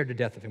 we're scared to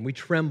death of him. We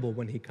tremble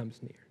when he comes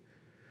near.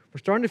 We're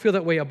starting to feel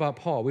that way about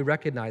Paul. We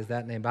recognize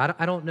that name, but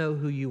I don't know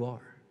who you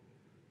are.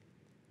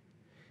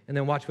 And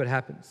then watch what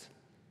happens.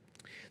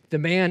 The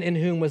man in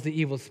whom was the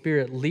evil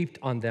spirit leaped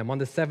on them, on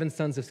the 7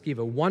 sons of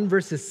Sceva. 1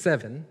 verses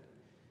 7,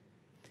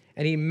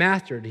 and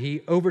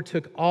he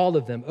overtook all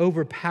of them,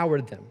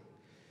 overpowered them.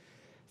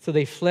 So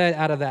they fled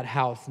out of that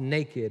house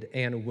naked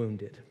and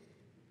wounded.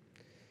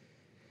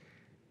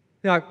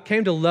 Now, I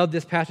came to love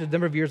this passage a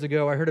number of years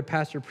ago. I heard a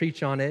pastor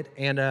preach on it,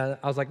 and I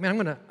was like, man,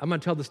 I'm gonna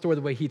tell the story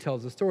the way he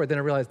tells the story. Then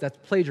I realized that's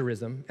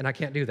plagiarism, and I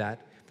can't do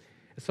that.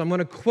 So I'm going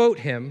to quote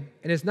him,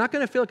 and it's not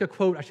going to feel like a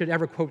quote I should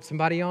ever quote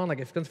somebody on. Like,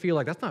 it's going to feel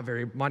like that's not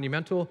very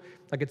monumental.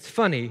 Like, it's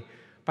funny,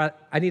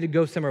 but I need to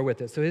go somewhere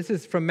with it. So this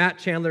is from Matt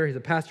Chandler. He's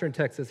a pastor in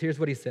Texas. Here's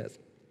what he says.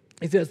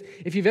 He says,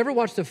 if you've ever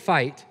watched a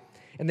fight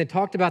and then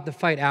talked about the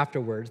fight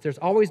afterwards, there's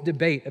always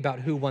debate about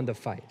who won the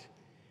fight.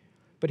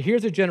 But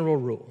here's a general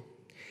rule.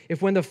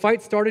 If when the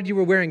fight started you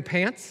were wearing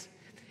pants,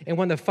 and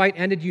when the fight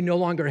ended you no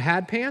longer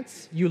had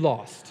pants, you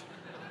lost.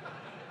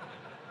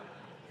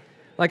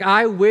 Like,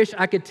 I wish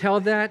I could tell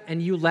that and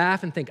you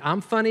laugh and think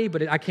I'm funny,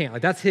 but I can't.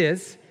 Like, that's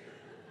his.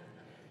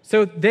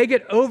 So they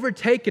get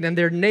overtaken and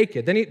they're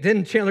naked.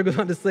 Then Chandler goes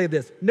on to say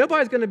this.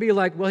 Nobody's going to be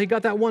like, well, he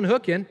got that one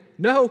hook in.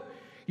 No,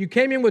 you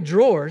came in with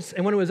drawers,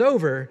 and when it was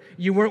over,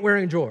 you weren't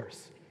wearing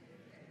drawers.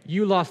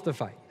 You lost the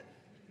fight.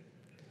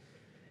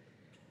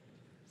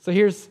 So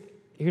here's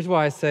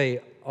why I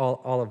say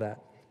all of that.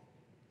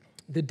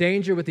 The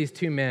danger with these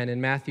 2 men in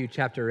Matthew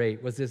chapter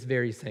 8 was this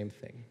very same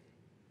thing.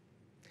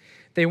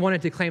 They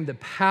wanted to claim the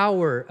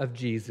power of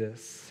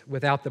Jesus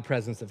without the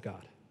presence of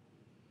God.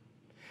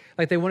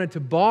 Like, they wanted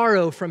to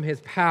borrow from his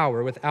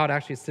power without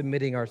actually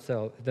submitting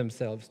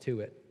themselves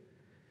to it.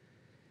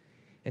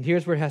 And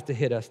here's where it has to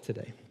hit us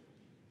today.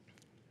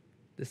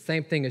 The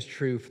same thing is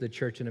true for the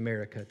church in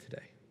America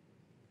today.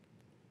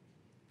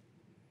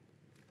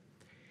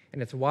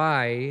 And it's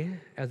why,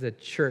 as a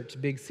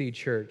church, Big C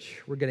Church,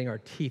 we're getting our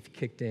teeth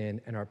kicked in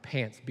and our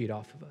pants beat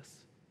off of us.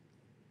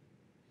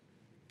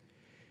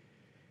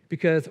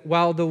 Because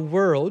while the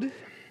world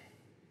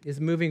is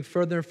moving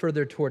further and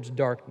further towards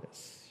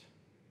darkness,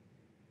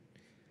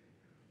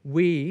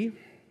 we,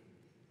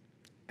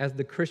 as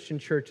the Christian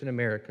church in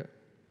America,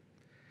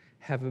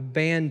 have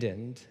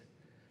abandoned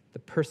the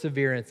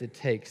perseverance it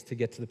takes to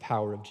get to the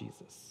power of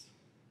Jesus.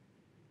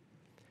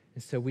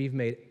 And so we've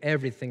made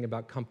everything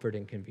about comfort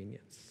and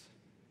convenience.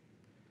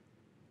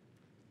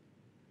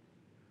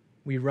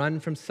 We run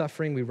from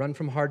suffering, we run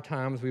from hard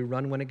times, we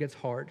run when it gets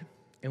hard.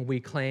 And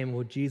we claim,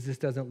 well, Jesus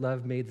doesn't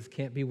love me, this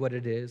can't be what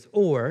it is.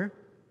 Or,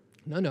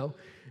 no,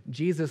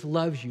 Jesus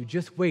loves you,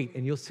 just wait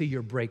and you'll see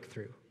your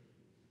breakthrough.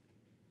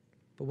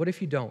 But what if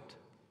you don't?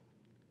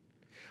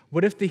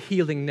 What if the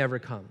healing never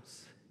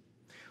comes?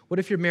 What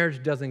if your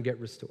marriage doesn't get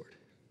restored?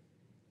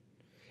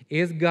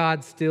 Is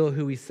God still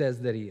who he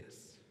says that he is?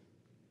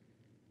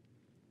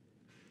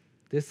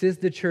 This is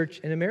the church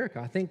in America.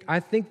 I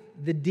think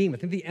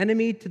the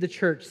enemy to the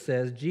church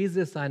says,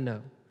 Jesus I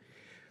know,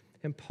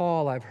 and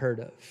Paul I've heard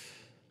of.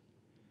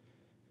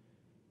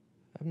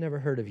 I've never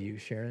heard of you,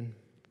 Sharon.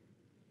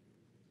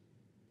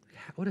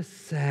 What a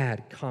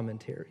sad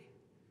commentary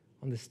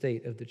on the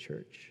state of the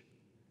church.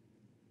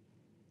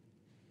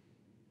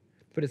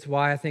 But it's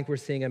why I think we're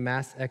seeing a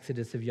mass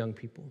exodus of young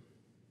people.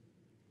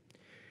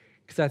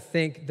 Because I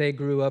think they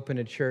grew up in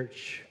a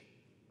church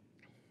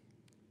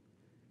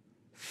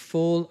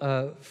full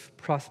of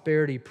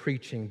prosperity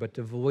preaching, but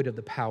devoid of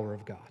the power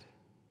of God.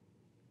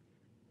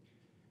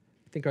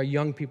 I think our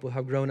young people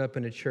have grown up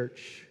in a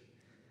church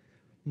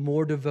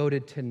more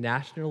devoted to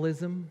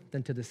nationalism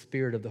than to the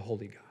Spirit of the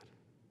Holy God.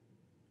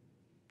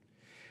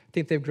 I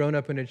think they've grown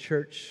up in a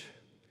church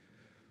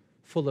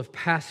full of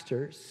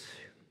pastors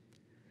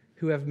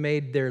who have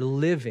made their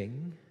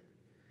living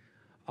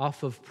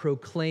off of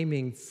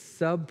proclaiming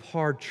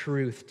subpar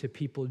truth to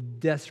people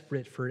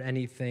desperate for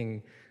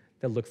anything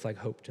that looks like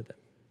hope to them.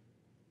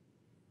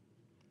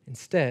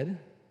 Instead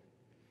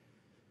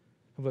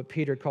of what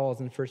Peter calls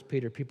in 1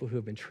 Peter, people who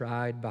have been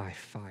tried by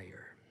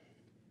fire.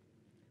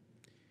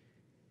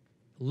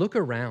 Look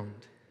around.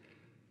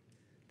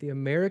 The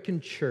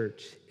American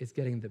church is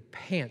getting the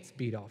pants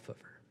beat off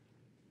of her.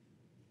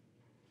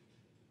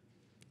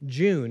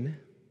 June,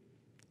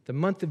 the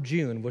month of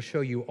June, will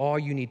show you all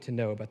you need to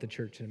know about the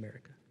church in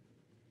America.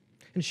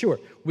 And sure,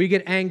 we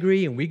get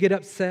angry and we get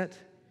upset.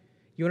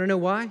 You want to know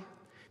why?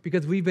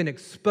 Because we've been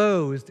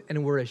exposed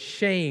and we're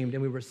ashamed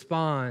and we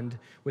respond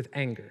with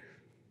anger.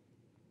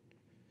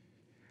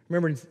 I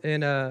remember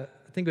in I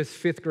think it was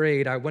 5th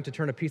grade, I went to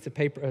turn a piece of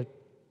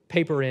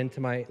paper in to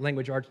my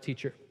language arts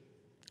teacher.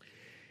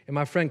 And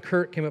my friend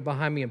Kurt came up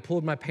behind me and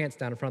pulled my pants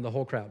down in front of the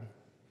whole crowd.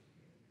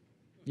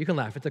 You can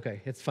laugh, it's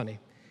okay, it's funny.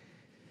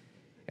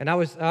 And I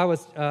was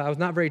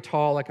not very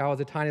tall, like I was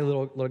a tiny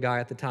little guy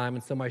at the time,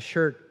 and so my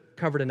shirt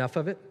covered enough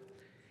of it.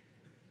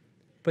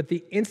 But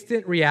the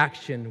instant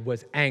reaction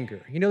was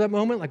anger. You know that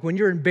moment? Like when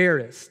you're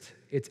embarrassed,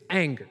 it's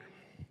anger.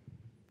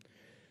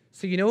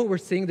 So you know what we're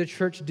seeing the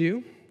church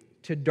do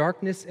to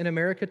darkness in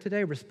America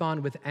today?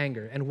 Respond with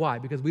anger. And why?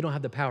 Because we don't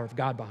have the power of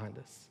God behind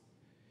us.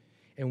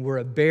 And we're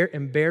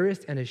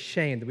embarrassed and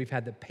ashamed that we've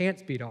had the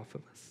pants beat off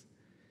of us.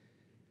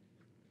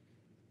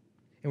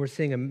 And we're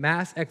seeing a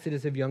mass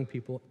exodus of young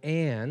people,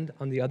 and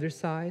on the other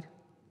side,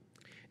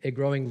 a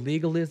growing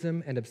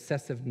legalism and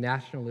obsessive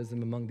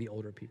nationalism among the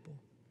older people.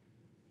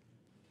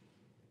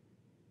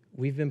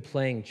 We've been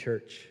playing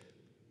church.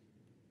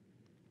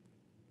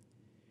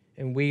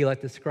 And we, like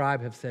the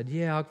scribe, have said,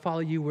 yeah, I'll follow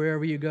you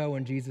wherever you go.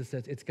 And Jesus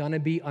says, it's going to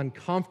be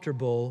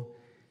uncomfortable.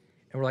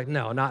 And we're like,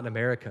 no, not in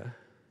America.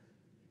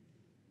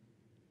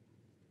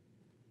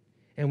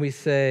 And we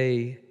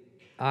say,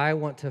 I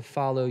want to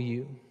follow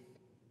you.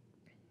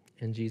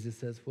 And Jesus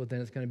says, well, then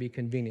it's going to be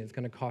convenient. It's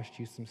going to cost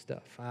you some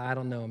stuff. I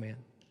don't know, man.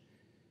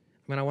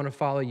 I mean, I want to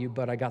follow you,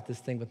 but I got this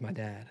thing with my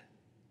dad.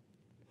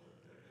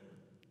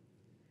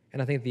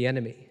 And I think the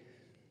enemy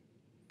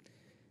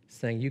is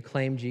saying, you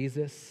claim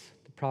Jesus.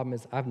 The problem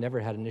is I've never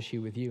had an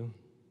issue with you.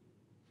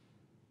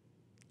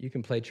 You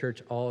can play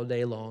church all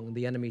day long.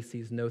 The enemy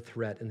sees no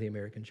threat in the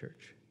American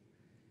church.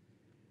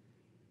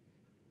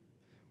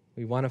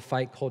 We want to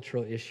fight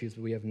cultural issues,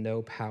 but we have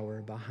no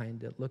power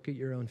behind it. Look at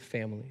your own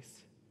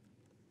families.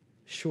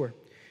 Sure,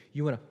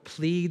 you want to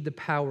plead the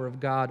power of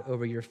God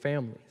over your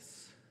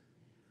families.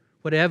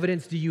 What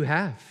evidence do you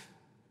have?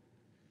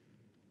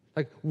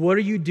 Like, what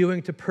are you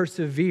doing to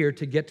persevere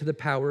to get to the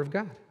power of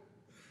God?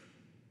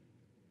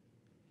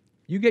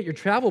 You get your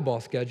travel ball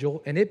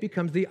schedule, and it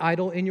becomes the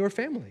idol in your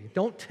family.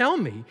 Don't tell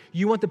me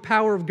you want the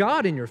power of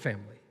God in your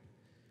family.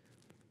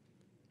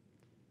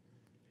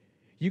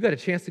 You got a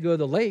chance to go to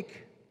the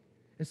lake,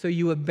 and so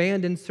you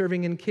abandon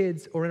serving in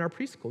kids or in our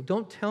preschool.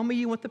 Don't tell me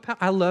you want the power.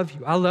 I love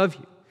you. I love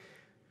you.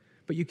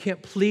 But you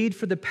can't plead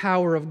for the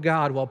power of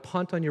God while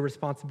punt on your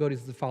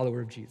responsibilities as a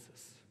follower of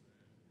Jesus.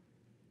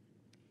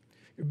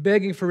 You're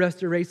begging for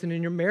restoration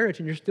in your marriage,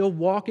 and you're still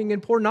walking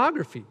in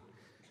pornography.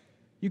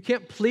 You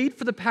can't plead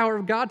for the power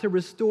of God to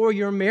restore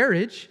your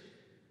marriage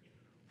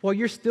while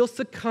you're still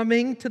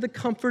succumbing to the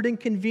comfort and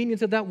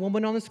convenience of that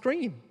woman on the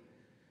screen.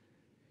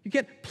 You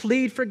can't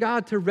plead for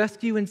God to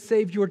rescue and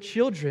save your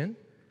children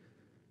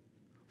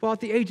while at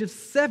the age of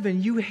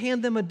 7, you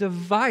hand them a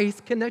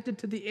device connected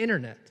to the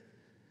internet.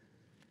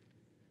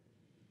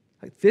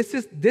 Like, this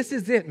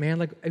is it, man.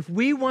 Like, if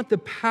we want the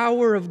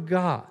power of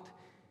God,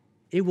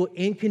 it will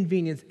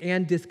inconvenience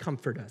and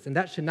discomfort us. And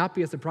that should not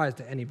be a surprise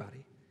to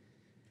anybody.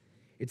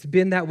 It's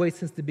been that way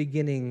since the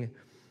beginning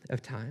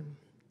of time.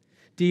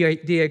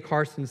 D.A.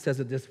 Carson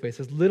says it this way. He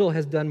says, little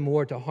has done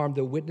more to harm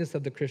the witness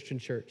of the Christian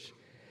church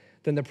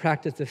than the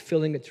practice of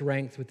filling its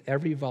ranks with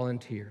every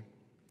volunteer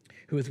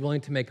who is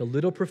willing to make a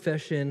little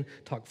profession,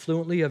 talk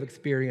fluently of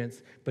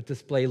experience, but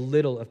display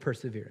little of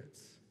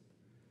perseverance.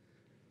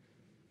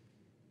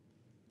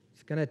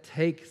 It's going to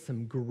take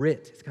some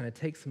grit. It's going to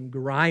take some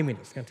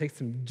griminess. It's going to take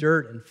some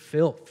dirt and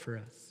filth for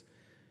us.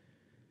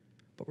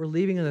 But we're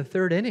leaving in the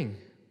 3rd inning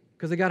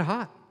because it got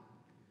hot.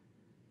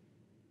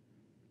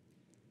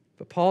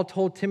 But Paul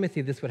told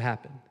Timothy this would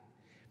happen.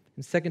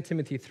 In 2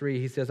 Timothy 3,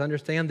 he says,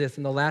 understand this,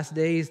 in the last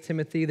days,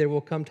 Timothy, there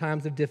will come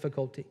times of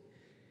difficulty.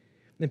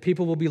 And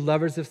people will be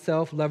lovers of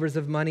self, lovers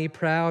of money,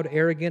 proud,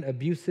 arrogant,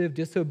 abusive,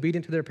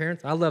 disobedient to their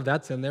parents. I love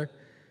that's in there.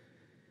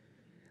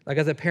 Like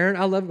as a parent,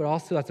 I love it, but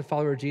also as a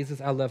follower of Jesus,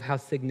 I love how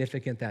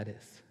significant that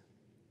is.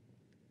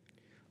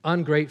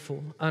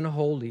 Ungrateful,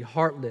 unholy,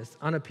 heartless,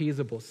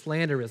 unappeasable,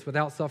 slanderous,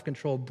 without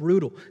self-control,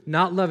 brutal,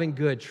 not loving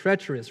good,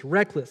 treacherous,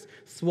 reckless,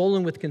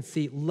 swollen with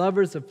conceit,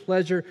 lovers of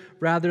pleasure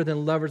rather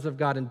than lovers of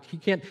God. And you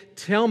can't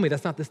tell me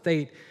that's not the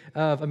state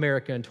of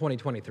America in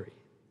 2023.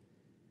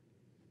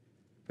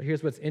 But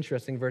here's what's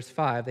interesting, verse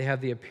 5, they have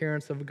the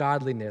appearance of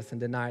godliness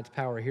and deny its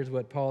power. Here's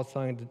what Paul is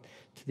saying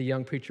to the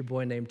young preacher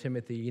boy named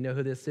Timothy. You know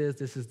who this is?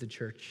 This is the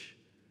church.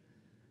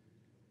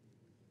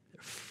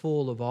 They're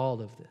full of all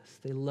of this.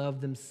 They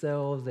love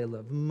themselves, they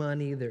love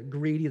money, they're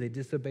greedy, they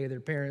disobey their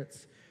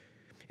parents.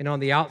 And on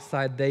the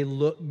outside, they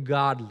look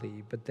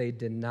godly, but they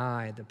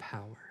deny the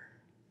power.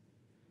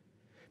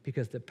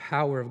 Because the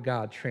power of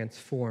God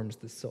transforms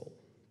the soul.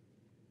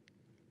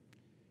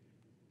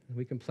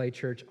 We can play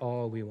church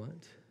all we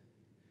want.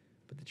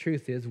 But the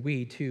truth is,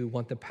 we too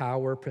want the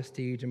power,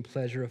 prestige, and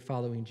pleasure of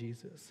following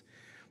Jesus.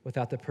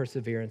 without the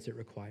perseverance it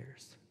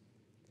requires.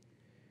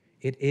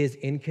 It is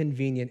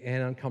inconvenient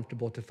and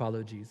uncomfortable to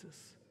follow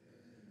Jesus.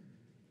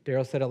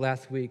 Daryl said it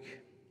last week.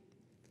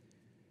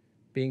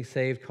 Being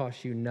saved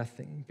costs you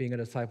nothing. Being a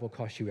disciple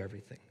costs you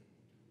everything.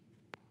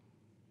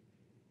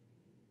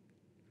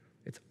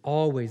 It's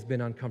always been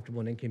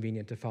uncomfortable and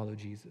inconvenient to follow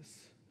Jesus.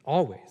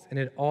 Always. And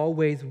it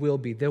always will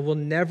be. There will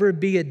never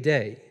be a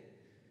day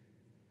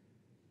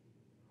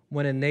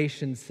when a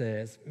nation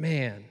says,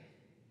 man,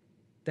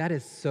 that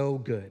is so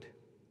good.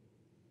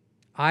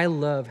 I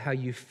love how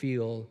you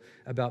feel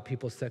about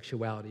people's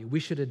sexuality. We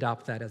should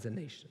adopt that as a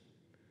nation.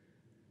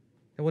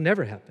 It will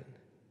never happen.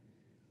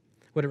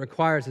 What it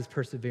requires is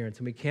perseverance,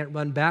 and we can't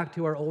run back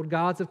to our old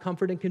gods of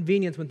comfort and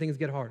convenience when things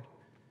get hard.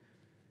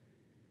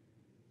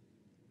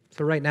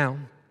 So right now,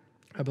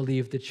 I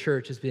believe the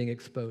church is being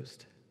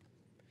exposed.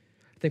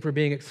 I think we're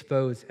being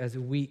exposed as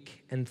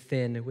weak and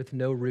thin with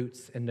no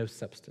roots and no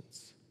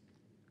substance.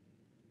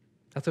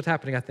 That's what's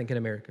happening, I think, in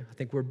America. I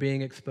think we're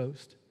being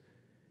exposed.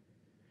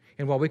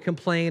 And while we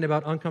complain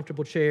about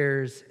uncomfortable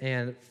chairs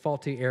and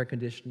faulty air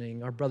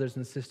conditioning, our brothers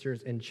and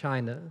sisters in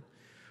China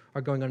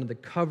are going under the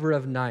cover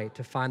of night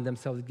to find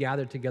themselves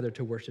gathered together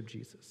to worship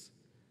Jesus.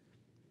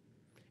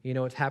 You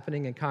know what's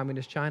happening in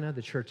communist China?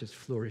 The church is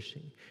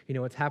flourishing. You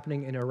know what's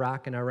happening in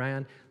Iraq and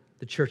Iran?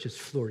 The church is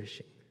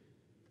flourishing.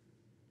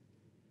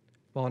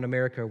 While in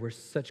America, we're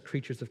such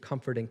creatures of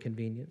comfort and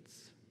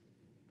convenience.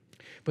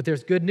 But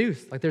there's good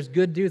news. There's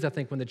good news, I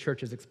think, when the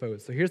church is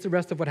exposed. So here's the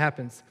rest of what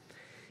happens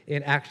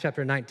in Acts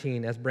chapter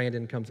 19 as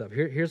Brandon comes up.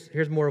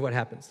 Here's more of what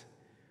happens.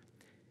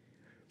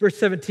 Verse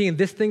 17,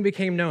 this thing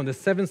became known. The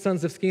 7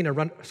 sons of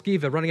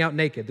Sceva running out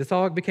naked. This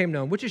all became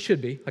known, which it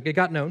should be. It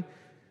got known.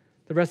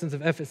 The residents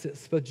of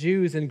Ephesus, both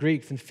Jews and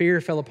Greeks, and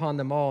fear fell upon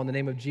them all, and the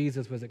name of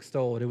Jesus was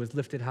extolled. It was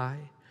lifted high.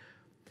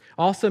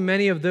 Also,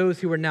 many of those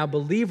who were now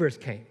believers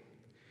came,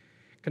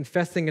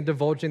 confessing and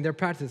divulging their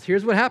practices.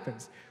 Here's what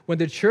happens. When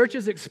the church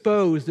is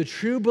exposed, the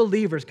true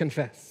believers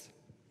confess.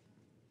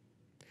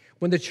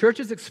 When the church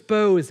is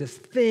exposed as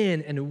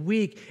thin and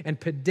weak and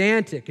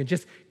pedantic and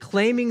just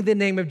claiming the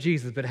name of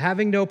Jesus but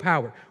having no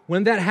power,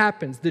 when that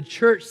happens, the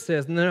church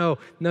says, no,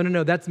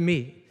 that's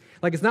me.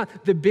 It's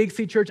not the Big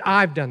C church,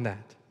 I've done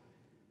that.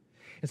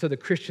 And so the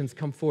Christians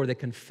come forward, they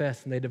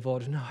confess, and they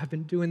divulge, no, I've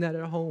been doing that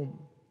at home.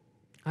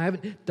 I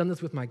haven't done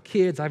this with my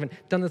kids. I haven't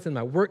done this in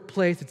my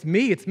workplace. It's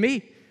me.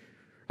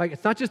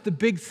 It's not just the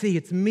Big C,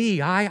 it's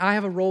me. I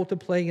have a role to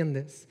play in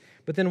this.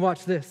 But then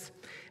watch this.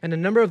 And a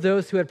number of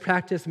those who had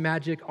practiced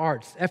magic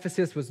arts,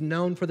 Ephesus was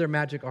known for their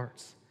magic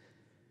arts.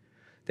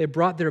 They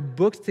brought their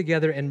books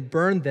together and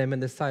burned them in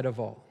the sight of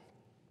all.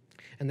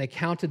 And they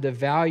counted the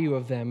value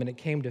of them, and it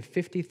came to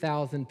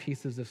 50,000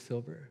 pieces of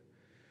silver,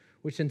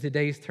 which in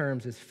today's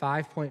terms is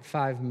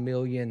 $5.5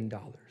 million.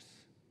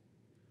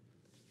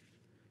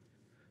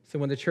 So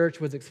when the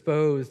church was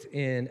exposed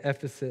in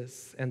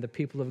Ephesus and the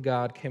people of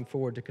God came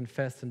forward to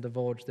confess and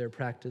divulge their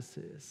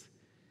practices,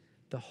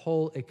 the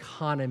whole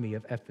economy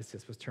of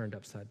Ephesus was turned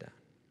upside down.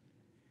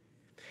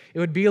 It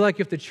would be like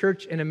if the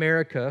church in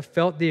America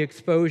felt the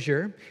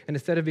exposure and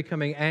instead of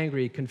becoming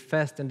angry,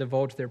 confessed and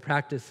divulged their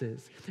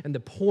practices, and the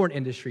porn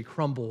industry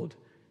crumbled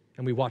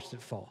and we watched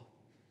it fall.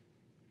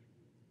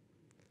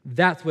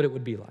 That's what it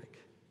would be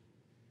like.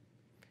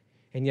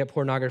 And yet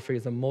pornography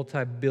is a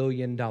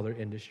multi-billion-dollar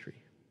industry.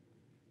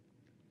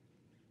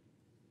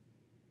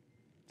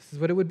 This is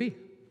what it would be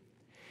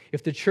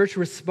if the church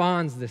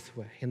responds this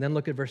way. And then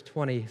look at verse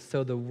 20.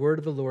 So the word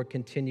of the Lord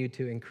continued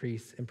to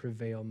increase and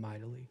prevail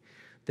mightily.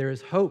 There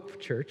is hope,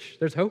 church.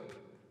 There's hope.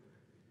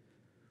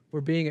 We're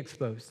being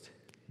exposed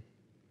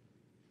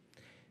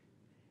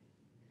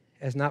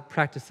as not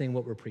practicing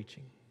what we're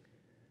preaching.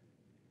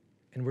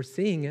 And we're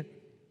seeing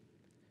it.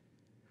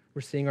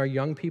 We're seeing our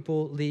young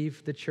people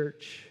leave the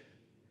church.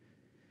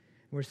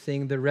 We're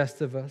seeing the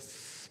rest of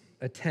us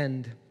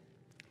attend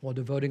while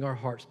devoting our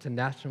hearts to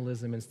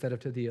nationalism instead of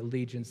to the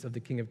allegiance of the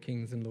King of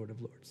Kings and Lord of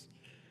Lords.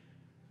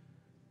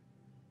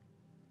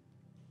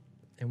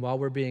 And while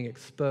we're being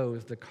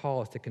exposed, the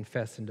call is to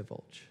confess and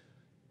divulge.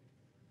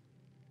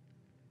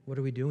 What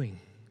are we doing?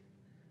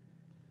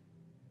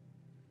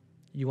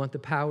 You want the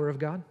power of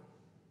God?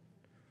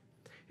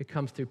 It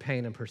comes through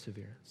pain and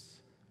perseverance.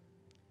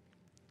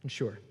 And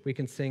sure, we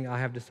can sing, I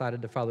have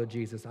decided to follow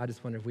Jesus. I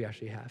just wonder if we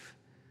actually have.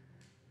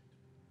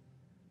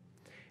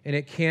 And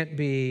it can't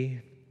be,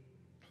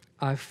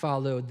 I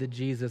followed the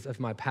Jesus of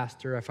my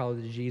pastor. I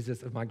followed the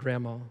Jesus of my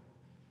grandma.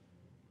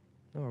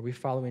 No, are we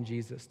following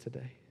Jesus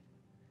today?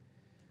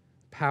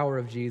 The power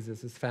of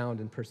Jesus is found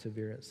in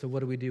perseverance. So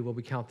what do? Well,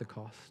 we count the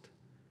cost.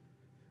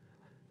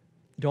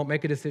 Don't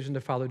make a decision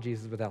to follow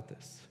Jesus without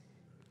this.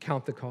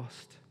 Count the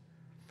cost.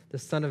 The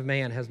Son of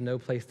Man has no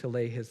place to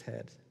lay his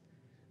head.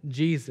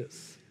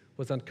 Jesus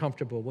was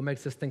uncomfortable. What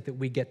makes us think that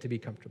we get to be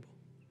comfortable?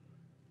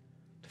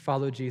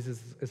 Follow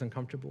Jesus is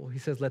uncomfortable. He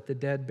says, let the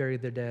dead bury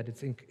their dead.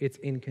 It's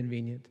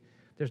inconvenient.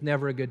 There's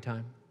never a good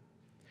time.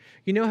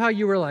 You know how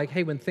you were like,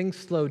 hey, when things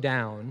slow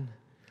down,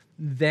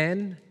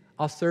 then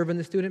I'll serve in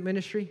the student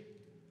ministry?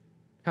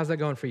 How's that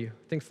going for you?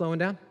 Things slowing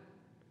down?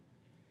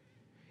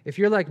 If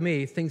you're like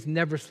me, things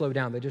never slow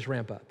down, they just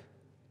ramp up,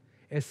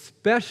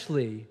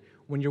 especially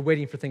when you're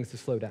waiting for things to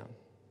slow down.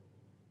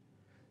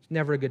 It's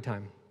never a good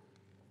time.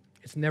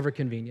 It's never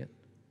convenient.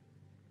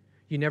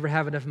 You never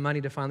have enough money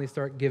to finally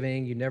start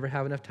giving. You never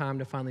have enough time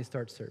to finally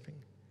start serving.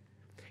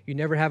 You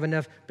never have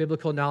enough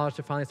biblical knowledge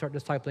to finally start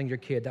discipling your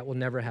kid. That will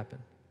never happen.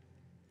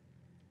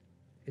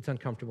 It's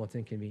uncomfortable. It's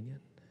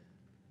inconvenient.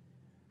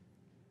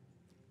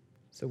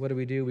 So what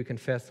do? We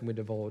confess and we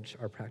divulge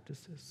our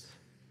practices.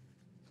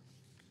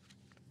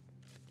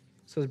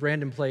 So as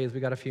Brandon plays, we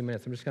got a few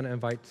minutes. I'm just going to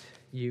invite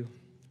you,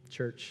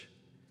 church.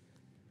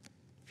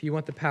 If you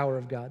want the power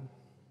of God,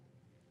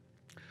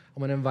 I'm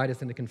going to invite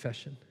us into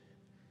confession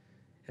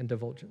and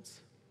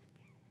divulgence.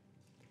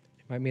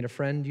 It might mean a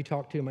friend you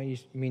talk to. It might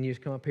mean you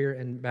just come up here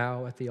and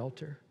bow at the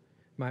altar.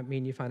 It might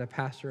mean you find a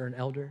pastor or an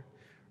elder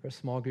or a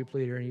small group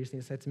leader and you just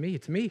need to say, it's me,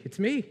 it's me, it's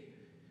me.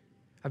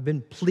 I've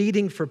been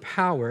pleading for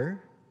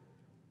power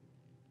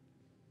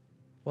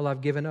while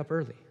I've given up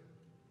early.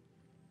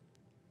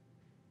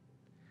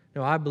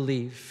 No, I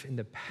believe in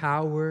the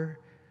power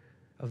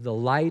of the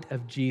light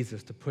of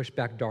Jesus to push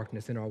back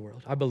darkness in our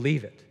world. I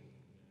believe it.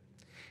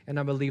 And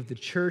I believe the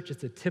church is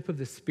the tip of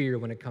the spear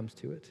when it comes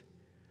to it.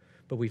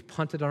 But we've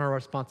punted on our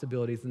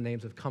responsibilities in the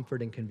names of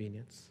comfort and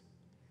convenience.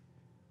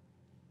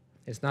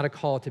 It's not a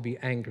call to be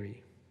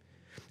angry.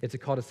 It's a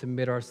call to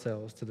submit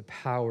ourselves to the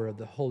power of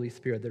the Holy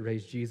Spirit that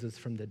raised Jesus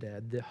from the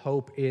dead. The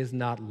hope is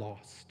not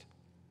lost.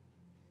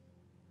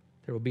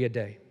 There will be a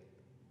day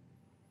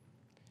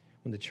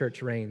when the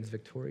church reigns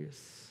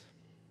victorious.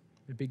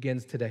 It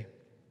begins today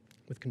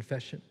with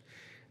confession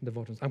and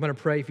divulgence. I'm going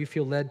to pray. If you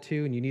feel led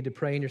to and you need to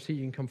pray in your seat,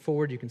 you can come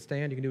forward, you can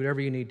stand, you can do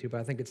whatever you need to, but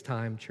I think it's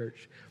time,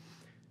 church,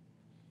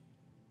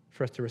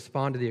 for us to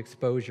respond to the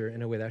exposure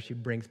in a way that actually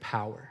brings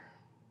power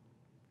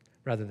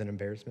rather than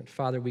embarrassment.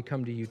 Father, we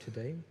come to you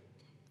today.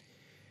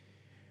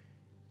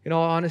 In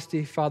all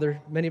honesty, Father,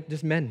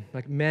 just men,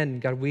 like men,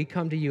 God, we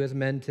come to you as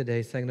men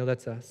today saying, no,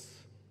 that's us.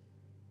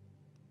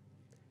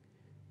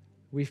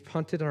 We've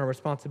punted on our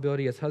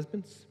responsibility as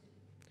husbands.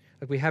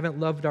 Like we haven't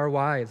loved our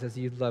wives as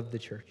you've loved the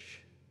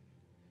church.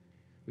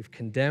 We've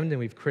condemned and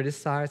we've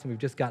criticized and we've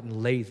just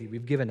gotten lazy.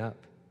 We've given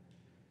up.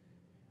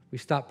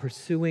 We've stopped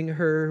pursuing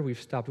her.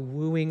 We've stopped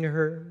wooing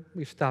her.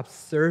 We've stopped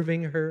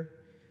serving her.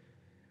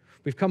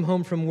 We've come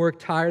home from work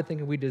tired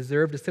thinking we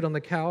deserve to sit on the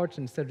couch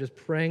instead of just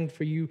praying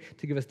for you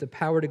to give us the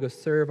power to go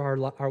serve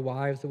our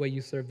wives the way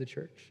you serve the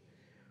church.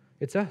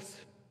 It's us.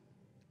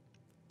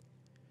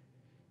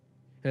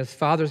 And as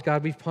fathers,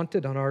 God, we've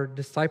punted on our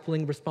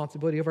discipling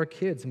responsibility of our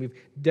kids, and we've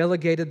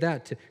delegated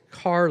that to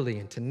Carly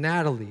and to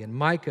Natalie and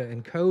Micah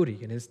and Cody.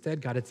 And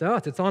instead, God, it's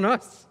us. It's on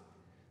us.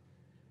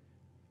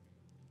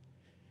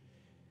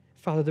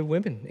 Father, the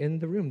women in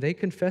the room, they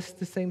confess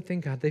the same thing,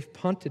 God. They've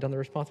punted on the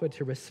responsibility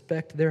to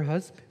respect their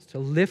husbands, to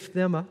lift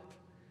them up,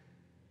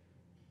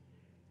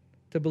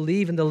 to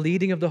believe in the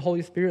leading of the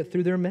Holy Spirit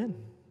through their men.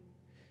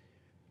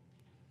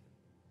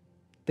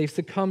 They've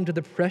succumbed to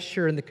the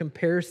pressure and the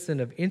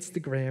comparison of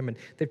Instagram, and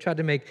they've tried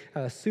to make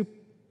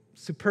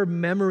superb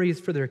memories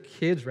for their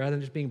kids rather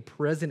than just being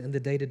present in the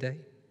day-to-day.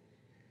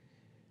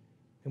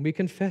 And we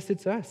confess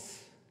it's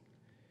us.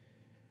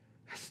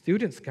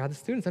 Students, God, the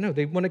students, I know,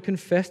 they want to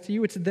confess to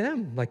you it's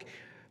them. Like,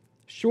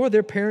 sure,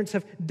 their parents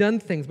have done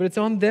things, but it's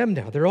on them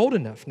now. They're old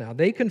enough now.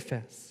 They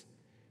confess.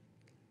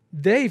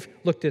 They've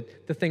looked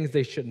at the things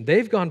they shouldn't.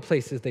 They've gone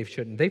places they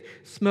shouldn't. They've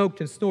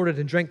smoked and snorted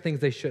and drank things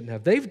they shouldn't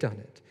have. They've done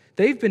it.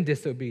 They've been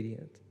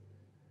disobedient.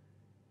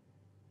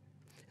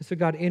 And so,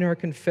 God, in our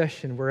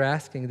confession, we're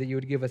asking that you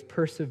would give us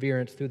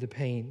perseverance through the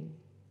pain,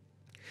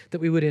 that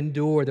we would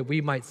endure, that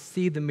we might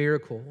see the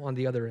miracle on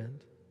the other end.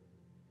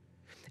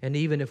 And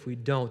even if we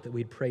don't, that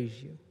we'd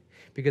praise you.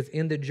 Because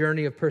in the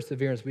journey of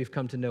perseverance, we've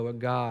come to know a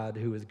God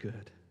who is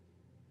good.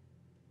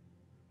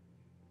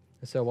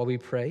 And so while we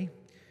pray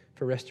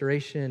for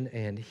restoration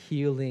and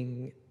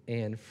healing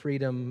and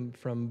freedom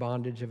from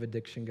bondage of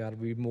addiction, God,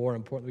 more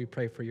importantly, we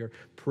pray for your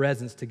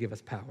presence to give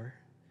us power.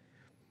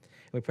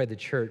 And we pray the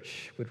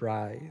church would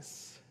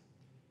rise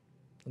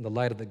and the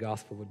light of the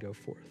gospel would go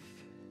forth.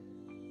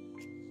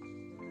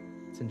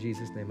 It's in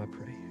Jesus' name I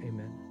pray.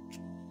 Amen.